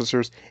police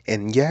officers,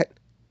 and yet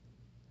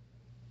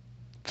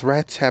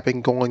threats have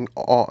been going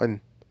on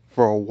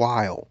for a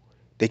while.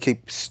 They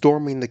keep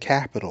storming the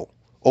Capitol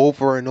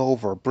over and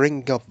over,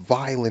 bringing up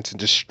violence and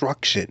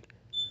destruction,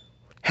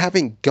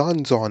 having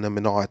guns on them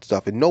and all that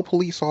stuff, and no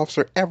police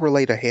officer ever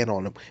laid a hand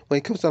on them. When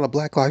it comes down to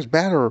Black Lives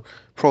Matter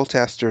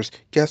protesters,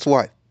 guess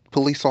what?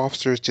 Police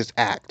officers just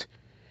act.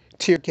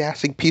 Tear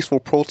gassing peaceful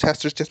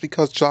protesters just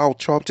because Donald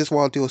Trump just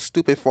want to do a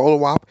stupid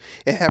photo op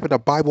and having a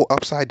Bible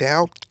upside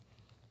down.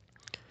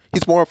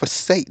 He's more of a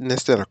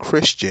Satanist than a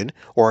Christian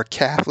or a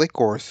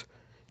Catholic or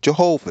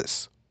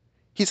Jehovah's.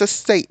 He's a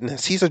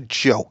Satanist. He's a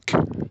joke.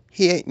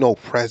 He ain't no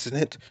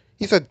president.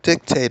 He's a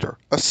dictator,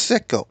 a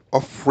sicko,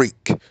 a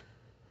freak.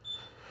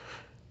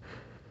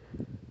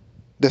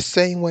 The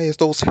same way as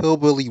those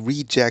hillbilly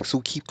rejects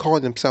who keep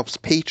calling themselves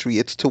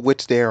patriots, to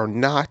which they are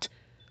not.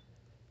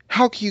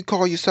 How can you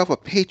call yourself a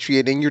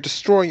patriot and you're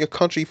destroying your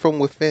country from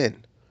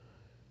within?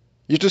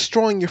 You're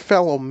destroying your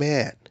fellow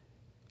man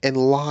and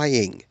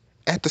lying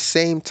at the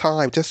same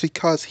time just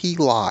because he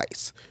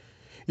lies.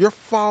 You're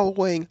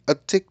following a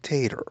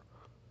dictator.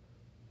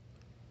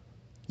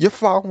 You're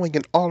following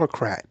an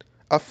autocrat,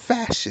 a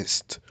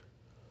fascist.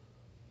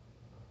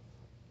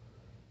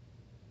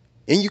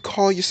 And you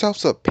call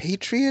yourselves a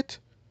patriot?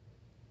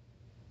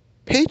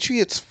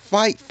 Patriots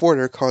fight for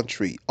their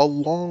country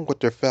along with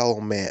their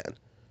fellow man,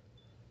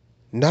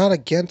 not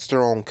against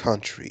their own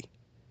country.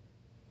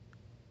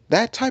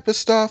 That type of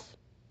stuff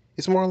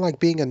is more like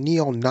being a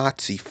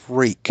neo-Nazi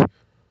freak.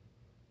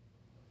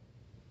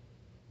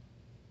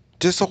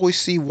 Just always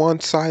see one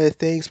side of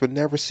things but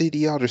never see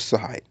the other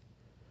side.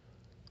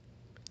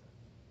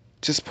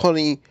 Just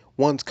putting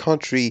one's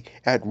country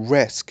at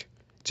risk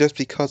just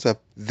because of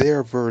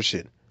their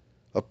version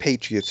of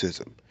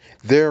patriotism,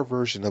 their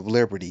version of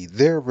liberty,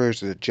 their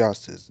version of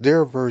justice,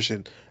 their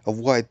version of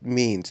what it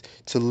means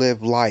to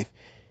live life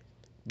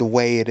the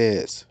way it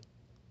is.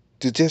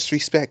 To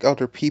disrespect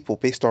other people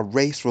based on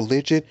race,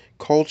 religion,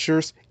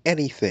 cultures,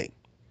 anything.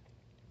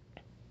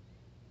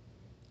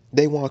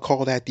 They want to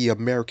call that the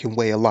American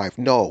way of life.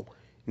 No,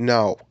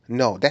 no,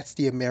 no. That's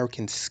the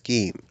American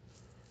scheme.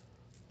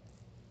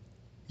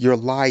 You're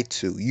lied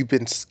to. You've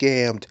been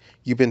scammed.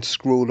 You've been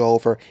screwed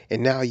over.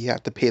 And now you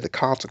have to pay the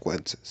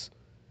consequences.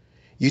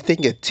 You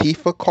think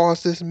Antifa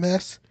caused this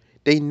mess?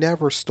 They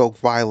never stoke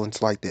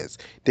violence like this.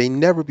 They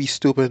never be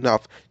stupid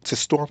enough to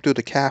storm through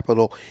the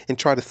Capitol and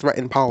try to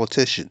threaten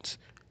politicians.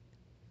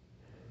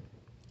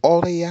 All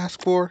they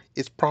ask for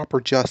is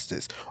proper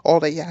justice. All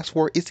they ask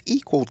for is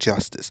equal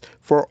justice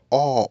for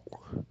all.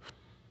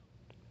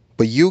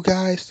 But you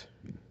guys,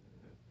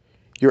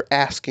 you're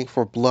asking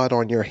for blood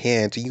on your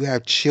hands and you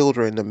have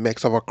children in the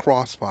mix of a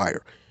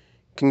crossfire.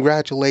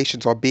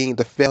 Congratulations on being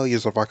the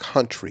failures of our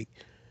country.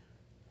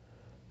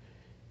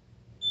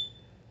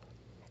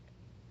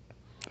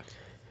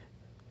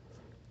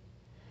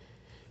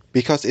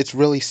 Because it's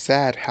really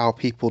sad how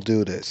people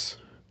do this.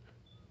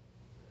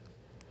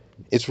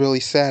 It's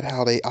really sad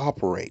how they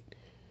operate.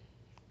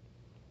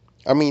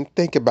 I mean,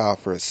 think about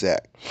it for a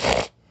sec.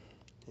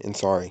 And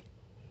sorry.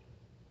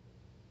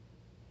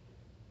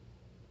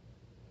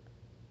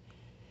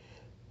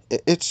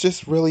 It's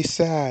just really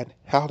sad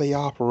how they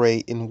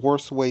operate in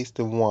worse ways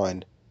than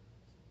one.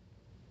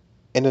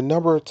 And a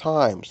number of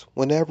times,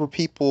 whenever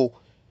people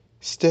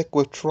stick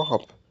with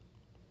Trump,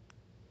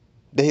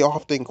 they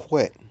often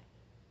quit.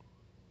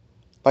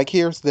 Like,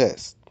 here's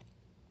this: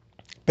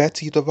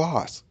 Betsy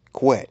DeVos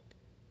quit.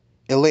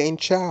 Elaine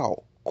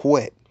Chao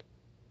quit.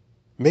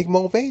 Mick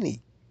Mulvaney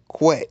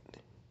quit.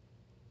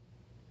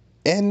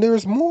 And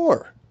there's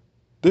more.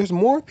 There's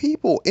more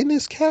people in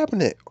this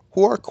cabinet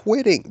who are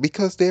quitting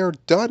because they're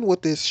done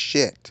with this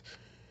shit.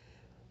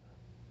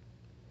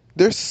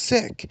 They're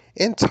sick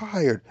and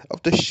tired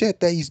of the shit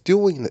that he's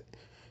doing,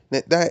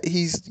 that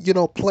he's,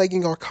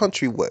 plaguing our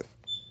country with.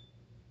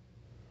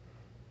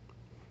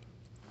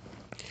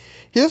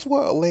 Here's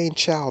what Elaine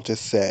Chao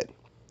just said.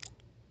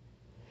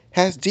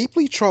 Has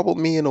deeply troubled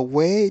me in a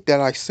way that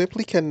I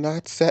simply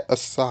cannot set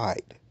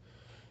aside.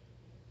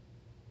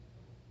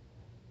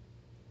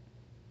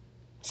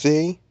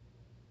 See?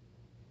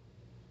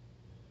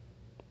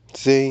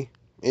 See?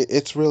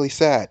 It's really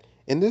sad.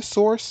 And this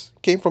source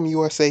came from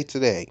USA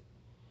Today.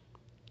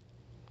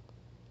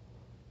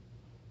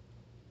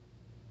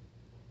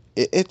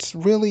 It's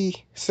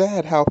really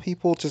sad how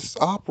people just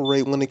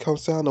operate when it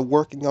comes down to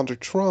working under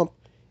Trump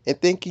and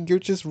thinking you're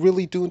just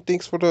really doing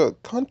things for the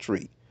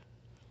country.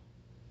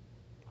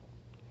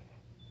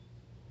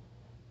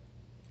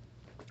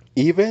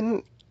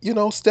 Even,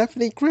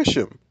 Stephanie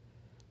Grisham,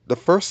 the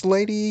first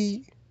lady's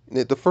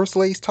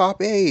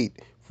top aide,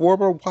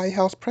 former White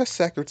House press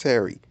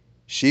secretary,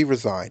 she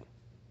resigned.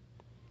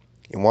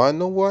 You want to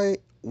know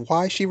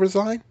why she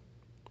resigned?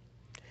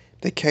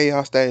 The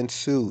chaos that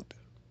ensued.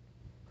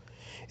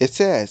 It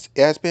says,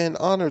 it has been an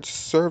honor to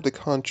serve the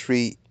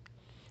country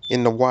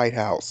in the White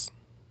House.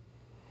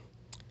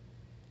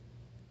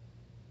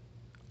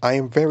 I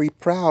am very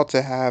proud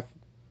to have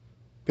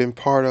been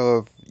part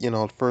of,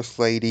 First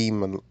Lady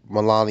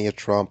Melania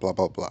Trump, blah,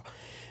 blah, blah,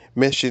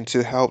 mission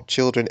to help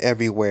children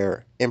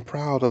everywhere, and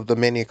proud of the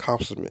many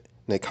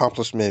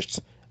accomplishments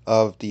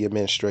of the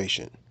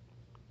administration.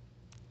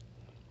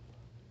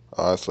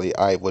 Honestly,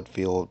 I would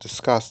feel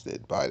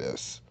disgusted by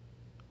this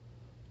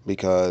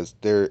because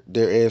there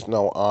is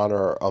no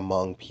honor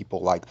among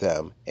people like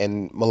them.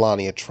 And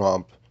Melania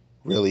Trump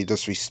really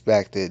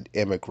disrespected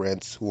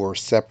immigrants who were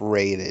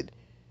separated,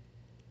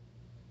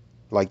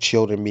 like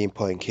children being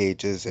put in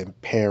cages and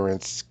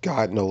parents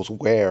God knows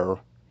where.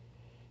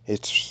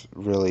 It's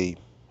really,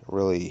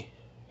 really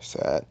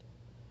sad.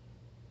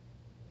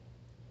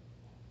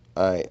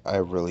 I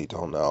really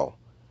don't know.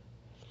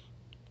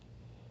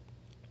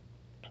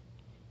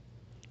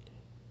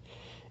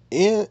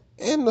 And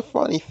the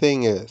funny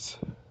thing is,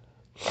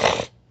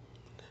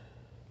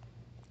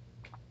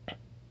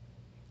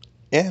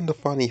 and the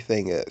funny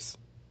thing is,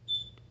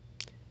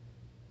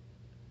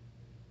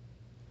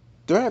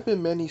 there have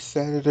been many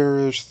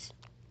senators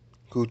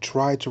who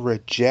tried to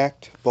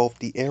reject both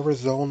the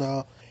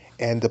Arizona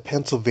and the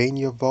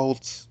Pennsylvania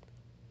votes,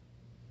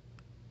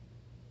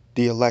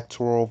 the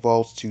electoral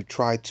votes, to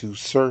try to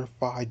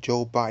certify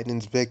Joe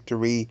Biden's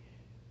victory,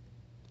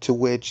 to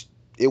which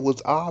it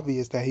was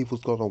obvious that he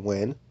was going to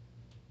win.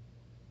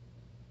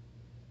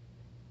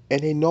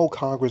 And they know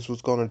Congress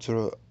was going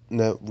to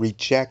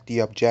reject the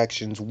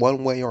objections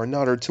one way or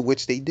another, to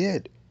which they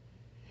did.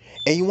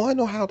 And you want to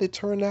know how it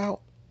turned out?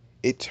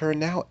 It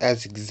turned out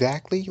as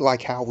exactly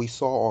like how we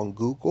saw on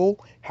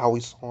Google, how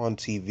we saw on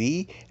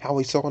TV, how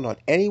we saw it on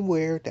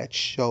anywhere that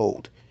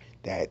showed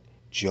that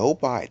Joe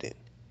Biden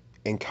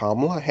and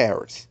Kamala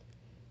Harris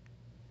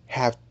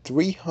have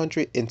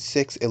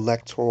 306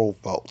 electoral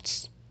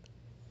votes.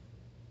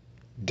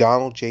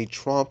 Donald J.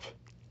 Trump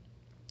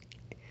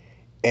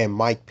and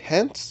Mike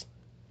Pence,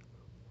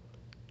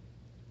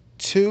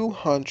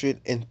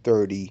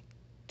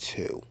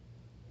 232.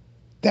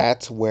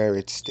 That's where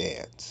it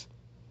stands.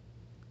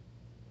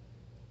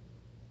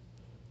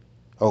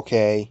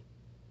 Okay?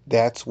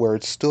 That's where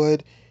it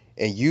stood,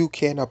 and you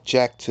can't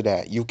object to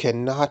that. You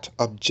cannot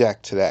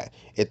object to that.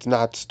 It's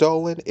not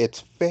stolen,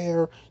 it's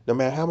fair. No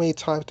matter how many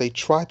times they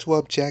try to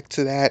object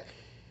to that,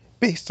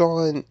 based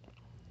on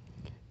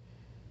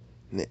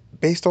the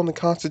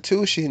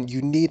Constitution,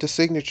 you need a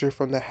signature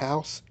from the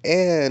House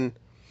and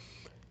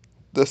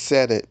the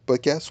Senate.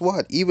 But guess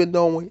what? Even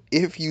though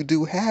if you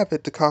do have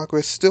it, the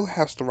Congress still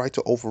has the right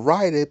to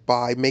override it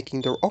by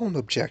making their own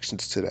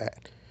objections to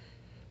that.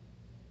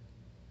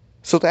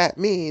 So that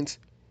means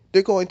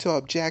they're going to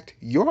object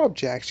your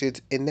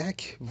objections, and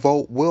that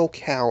vote will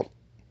count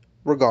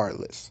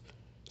regardless.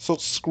 So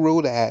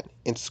screw that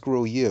and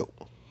screw you.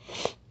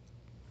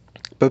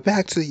 But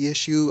back to the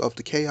issue of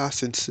the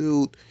chaos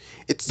ensued.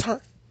 It's time.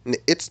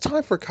 It's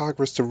time for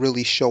Congress to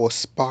really show a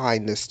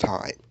spine this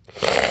time.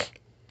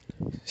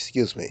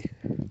 Excuse me.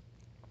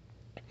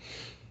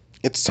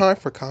 It's time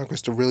for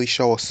Congress to really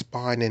show a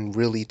spine and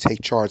really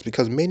take charge,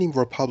 because many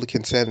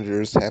Republican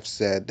senators have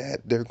said that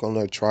they're going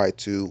to try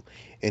to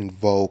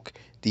invoke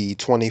the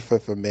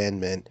 25th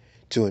Amendment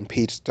to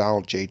impeach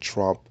Donald J.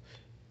 Trump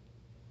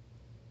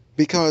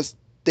because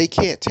they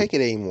can't take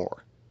it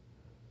anymore.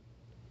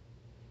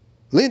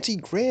 Lindsey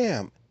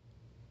Graham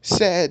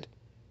said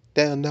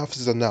that enough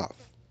is enough.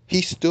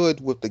 He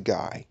stood with the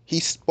guy. He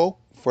spoke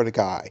for the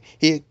guy.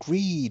 He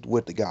agreed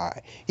with the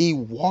guy. He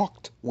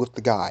walked with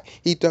the guy.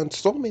 He done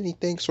so many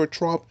things for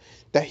Trump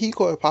that he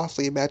couldn't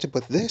possibly imagine.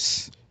 But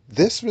this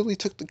really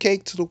took the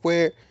cake to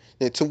where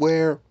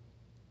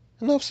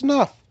enough's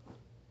enough.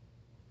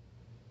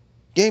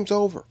 Game's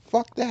over.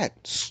 Fuck that.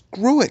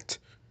 Screw it.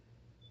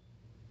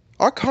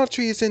 Our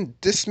country is in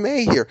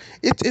dismay here.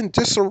 It's in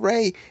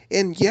disarray,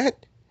 and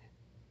yet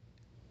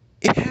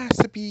it has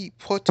to be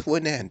put to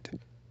an end.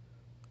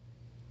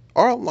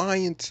 Our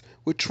alliance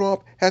with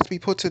Trump has to be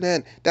put to an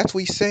end. That's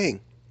what he's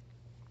saying.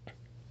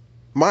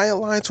 My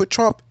alliance with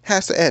Trump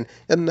has to end.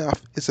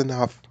 Enough is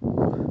enough.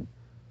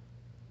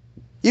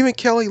 Even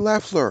Kelly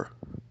Loeffler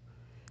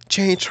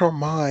changed her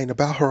mind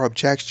about her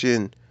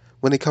objection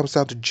when it comes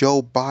down to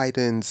Joe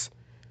Biden's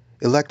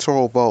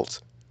electoral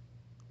votes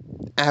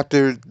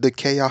after the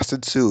chaos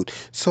ensued.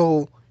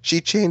 So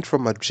she changed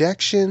from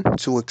objection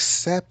to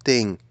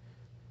accepting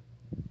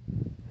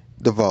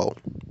the vote.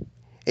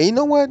 And you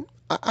know what?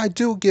 I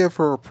do give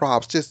her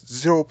props, just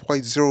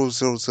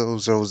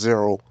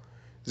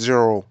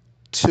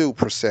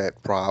 0.0000002%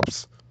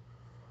 props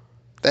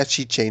that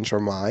she changed her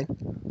mind.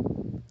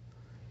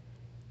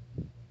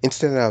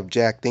 Instead of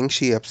objecting,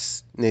 she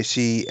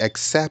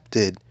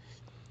accepted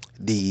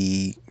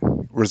the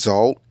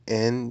result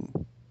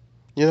and,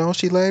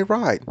 she let it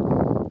ride.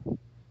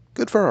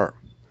 Good for her.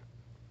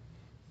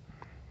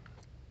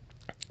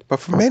 But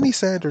for many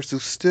senators who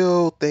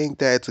still think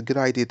that it's a good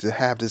idea to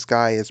have this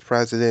guy as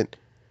president,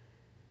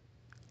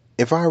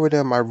 if I were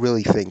them, I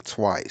really think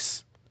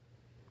twice.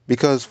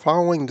 Because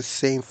following the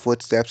same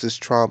footsteps as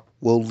Trump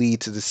will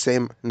lead to the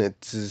same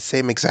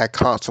exact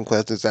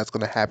consequences that's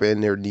going to happen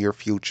in their near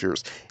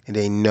futures, and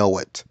they know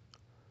it.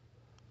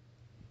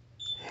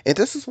 And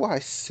this is why I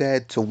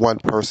said to one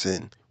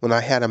person when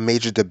I had a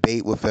major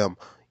debate with him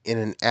in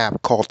an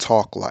app called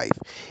Talk Life,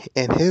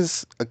 and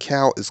his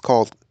account is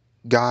called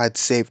God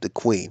Save the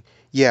Queen.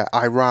 Yeah,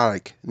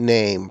 ironic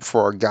name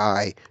for a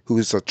guy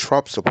who's a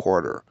Trump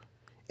supporter,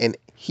 and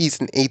he's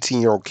an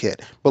 18-year-old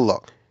kid. But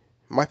look,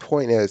 my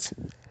point is,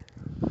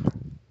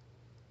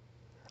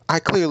 I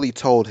clearly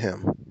told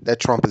him that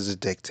Trump is a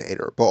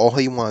dictator, but all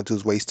he wanted to do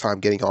is waste time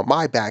getting on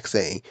my back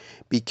saying,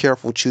 be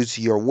careful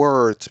choosing your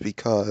words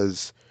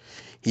because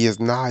he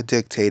is not a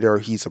dictator,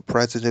 he's a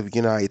president of the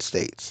United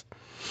States.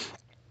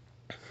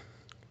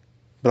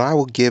 But I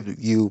will give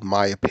you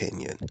my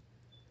opinion.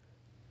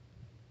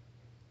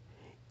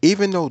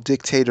 Even though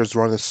dictators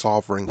run a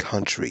sovereign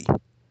country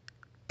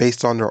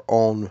based on their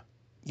own,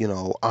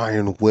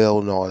 iron will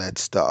and all that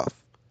stuff,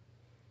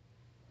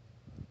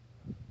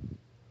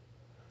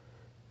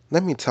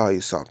 let me tell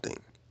you something.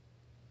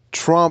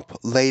 Trump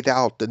laid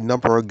out the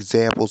number of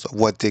examples of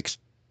what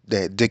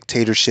that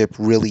dictatorship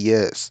really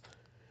is.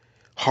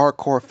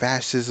 Hardcore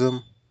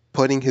fascism,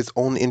 putting his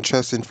own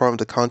interests in front of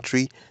the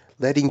country,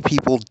 letting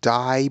people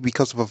die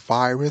because of a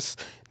virus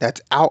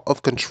that's out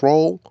of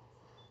control,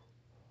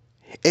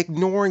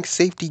 ignoring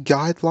safety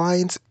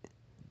guidelines,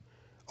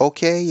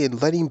 okay,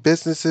 and letting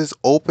businesses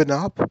open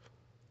up,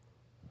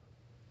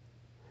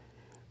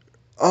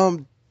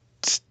 um,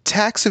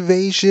 tax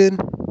evasion,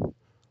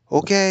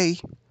 okay,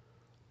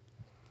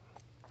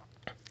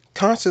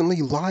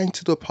 constantly lying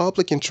to the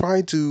public and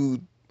trying to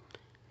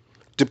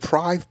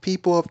deprive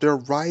people of their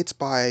rights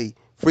by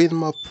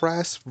freedom of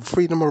press,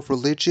 freedom of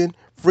religion,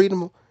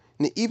 and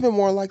even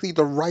more likely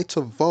the right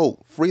to vote,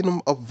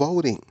 freedom of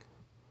voting.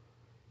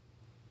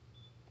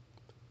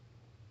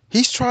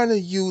 He's trying to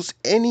use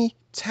any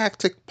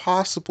tactic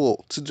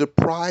possible to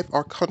deprive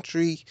our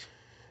country,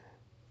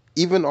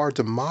 even our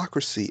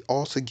democracy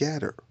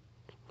altogether,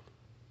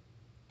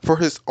 for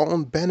his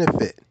own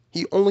benefit.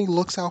 He only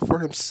looks out for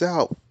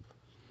himself.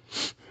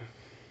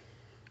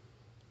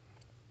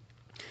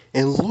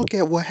 And look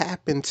at what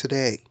happened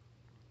today.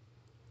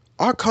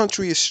 Our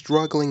country is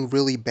struggling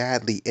really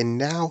badly, and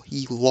now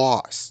he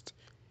lost.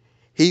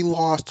 He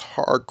lost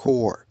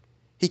hardcore.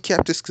 He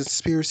kept his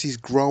conspiracies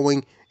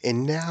growing,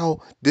 and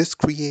now this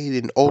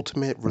created an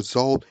ultimate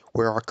result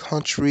where our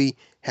country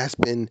has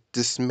been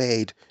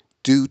dismayed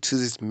due to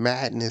this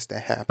madness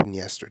that happened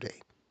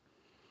yesterday.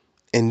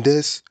 And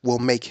this will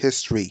make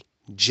history.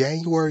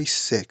 January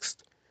 6th,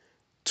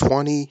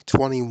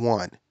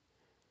 2021,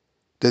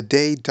 the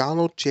day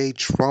Donald J.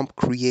 Trump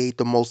created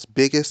the most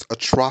biggest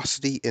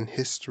atrocity in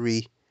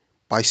history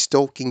by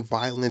stoking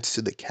violence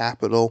to the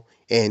Capitol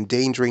and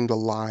endangering the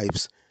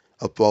lives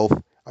of both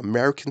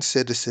American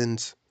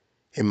citizens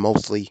and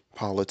mostly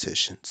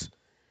politicians.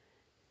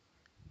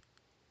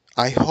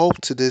 I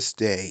hope to this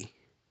day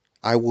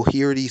I will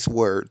hear these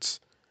words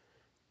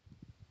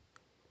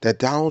that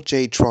Donald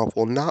J. Trump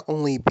will not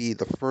only be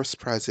the first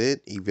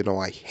president, even though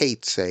I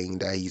hate saying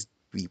that he's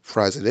the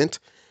president,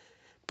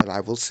 but I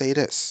will say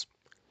this.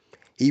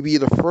 He be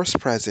the first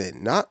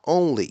president not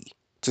only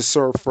to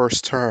serve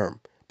first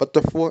term, but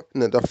the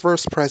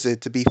first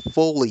president to be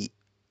fully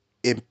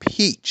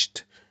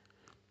impeached.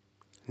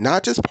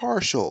 Not just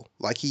partial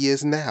like he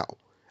is now.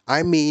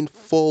 I mean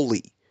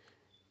fully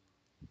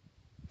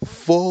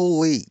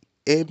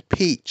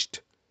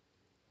impeached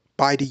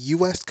by the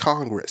US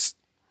Congress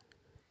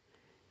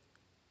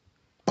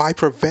by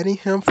preventing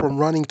him from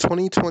running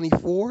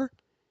 2024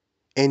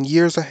 and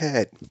years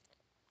ahead.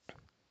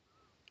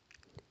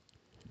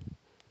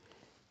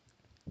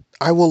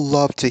 I will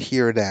love to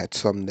hear that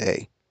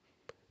someday.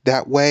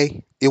 That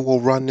way, it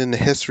will run in the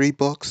history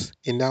books,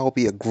 and that will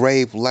be a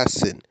grave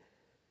lesson.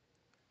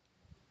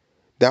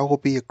 That will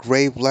be a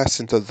grave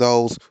lesson to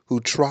those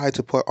who try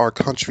to put our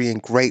country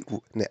at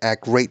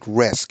great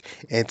risk.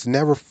 And it's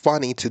never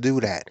funny to do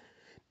that.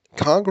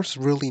 Congress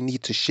really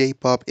need to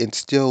shape up and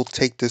still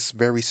take this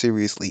very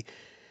seriously,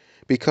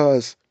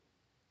 because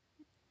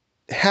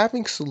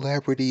having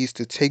celebrities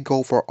to take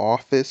over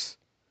office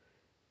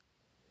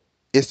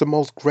is the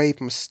most grave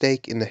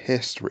mistake in the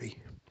history.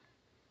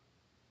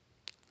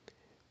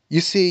 You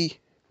see,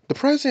 the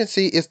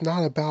presidency is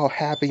not about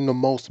having the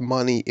most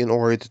money in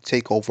order to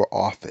take over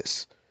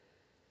office.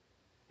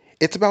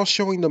 It's about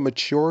showing the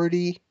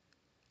maturity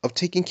of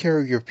taking care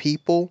of your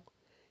people,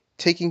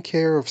 taking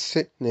care of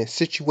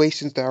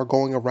situations that are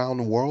going around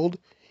the world,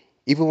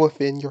 even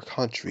within your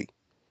country.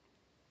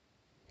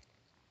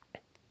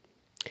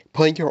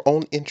 Putting your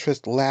own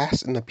interest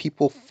last and the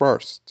people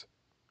first.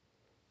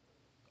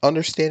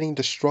 Understanding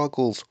the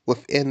struggles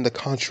within the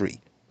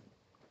country.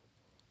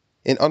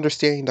 And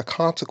understanding the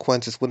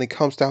consequences when it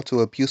comes down to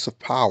abuse of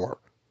power.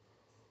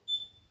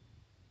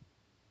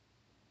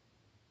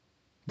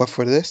 But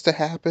for this to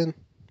happen,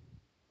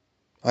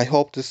 I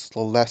hope this is a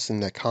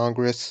lesson that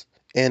Congress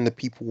and the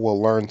people will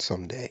learn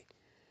someday.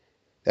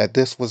 That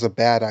this was a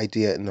bad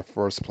idea in the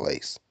first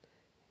place.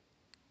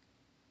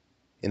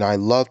 And I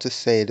love to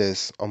say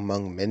this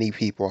among many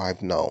people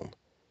I've known.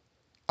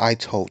 I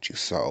told you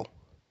so.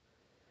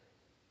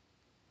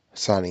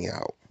 Signing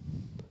out.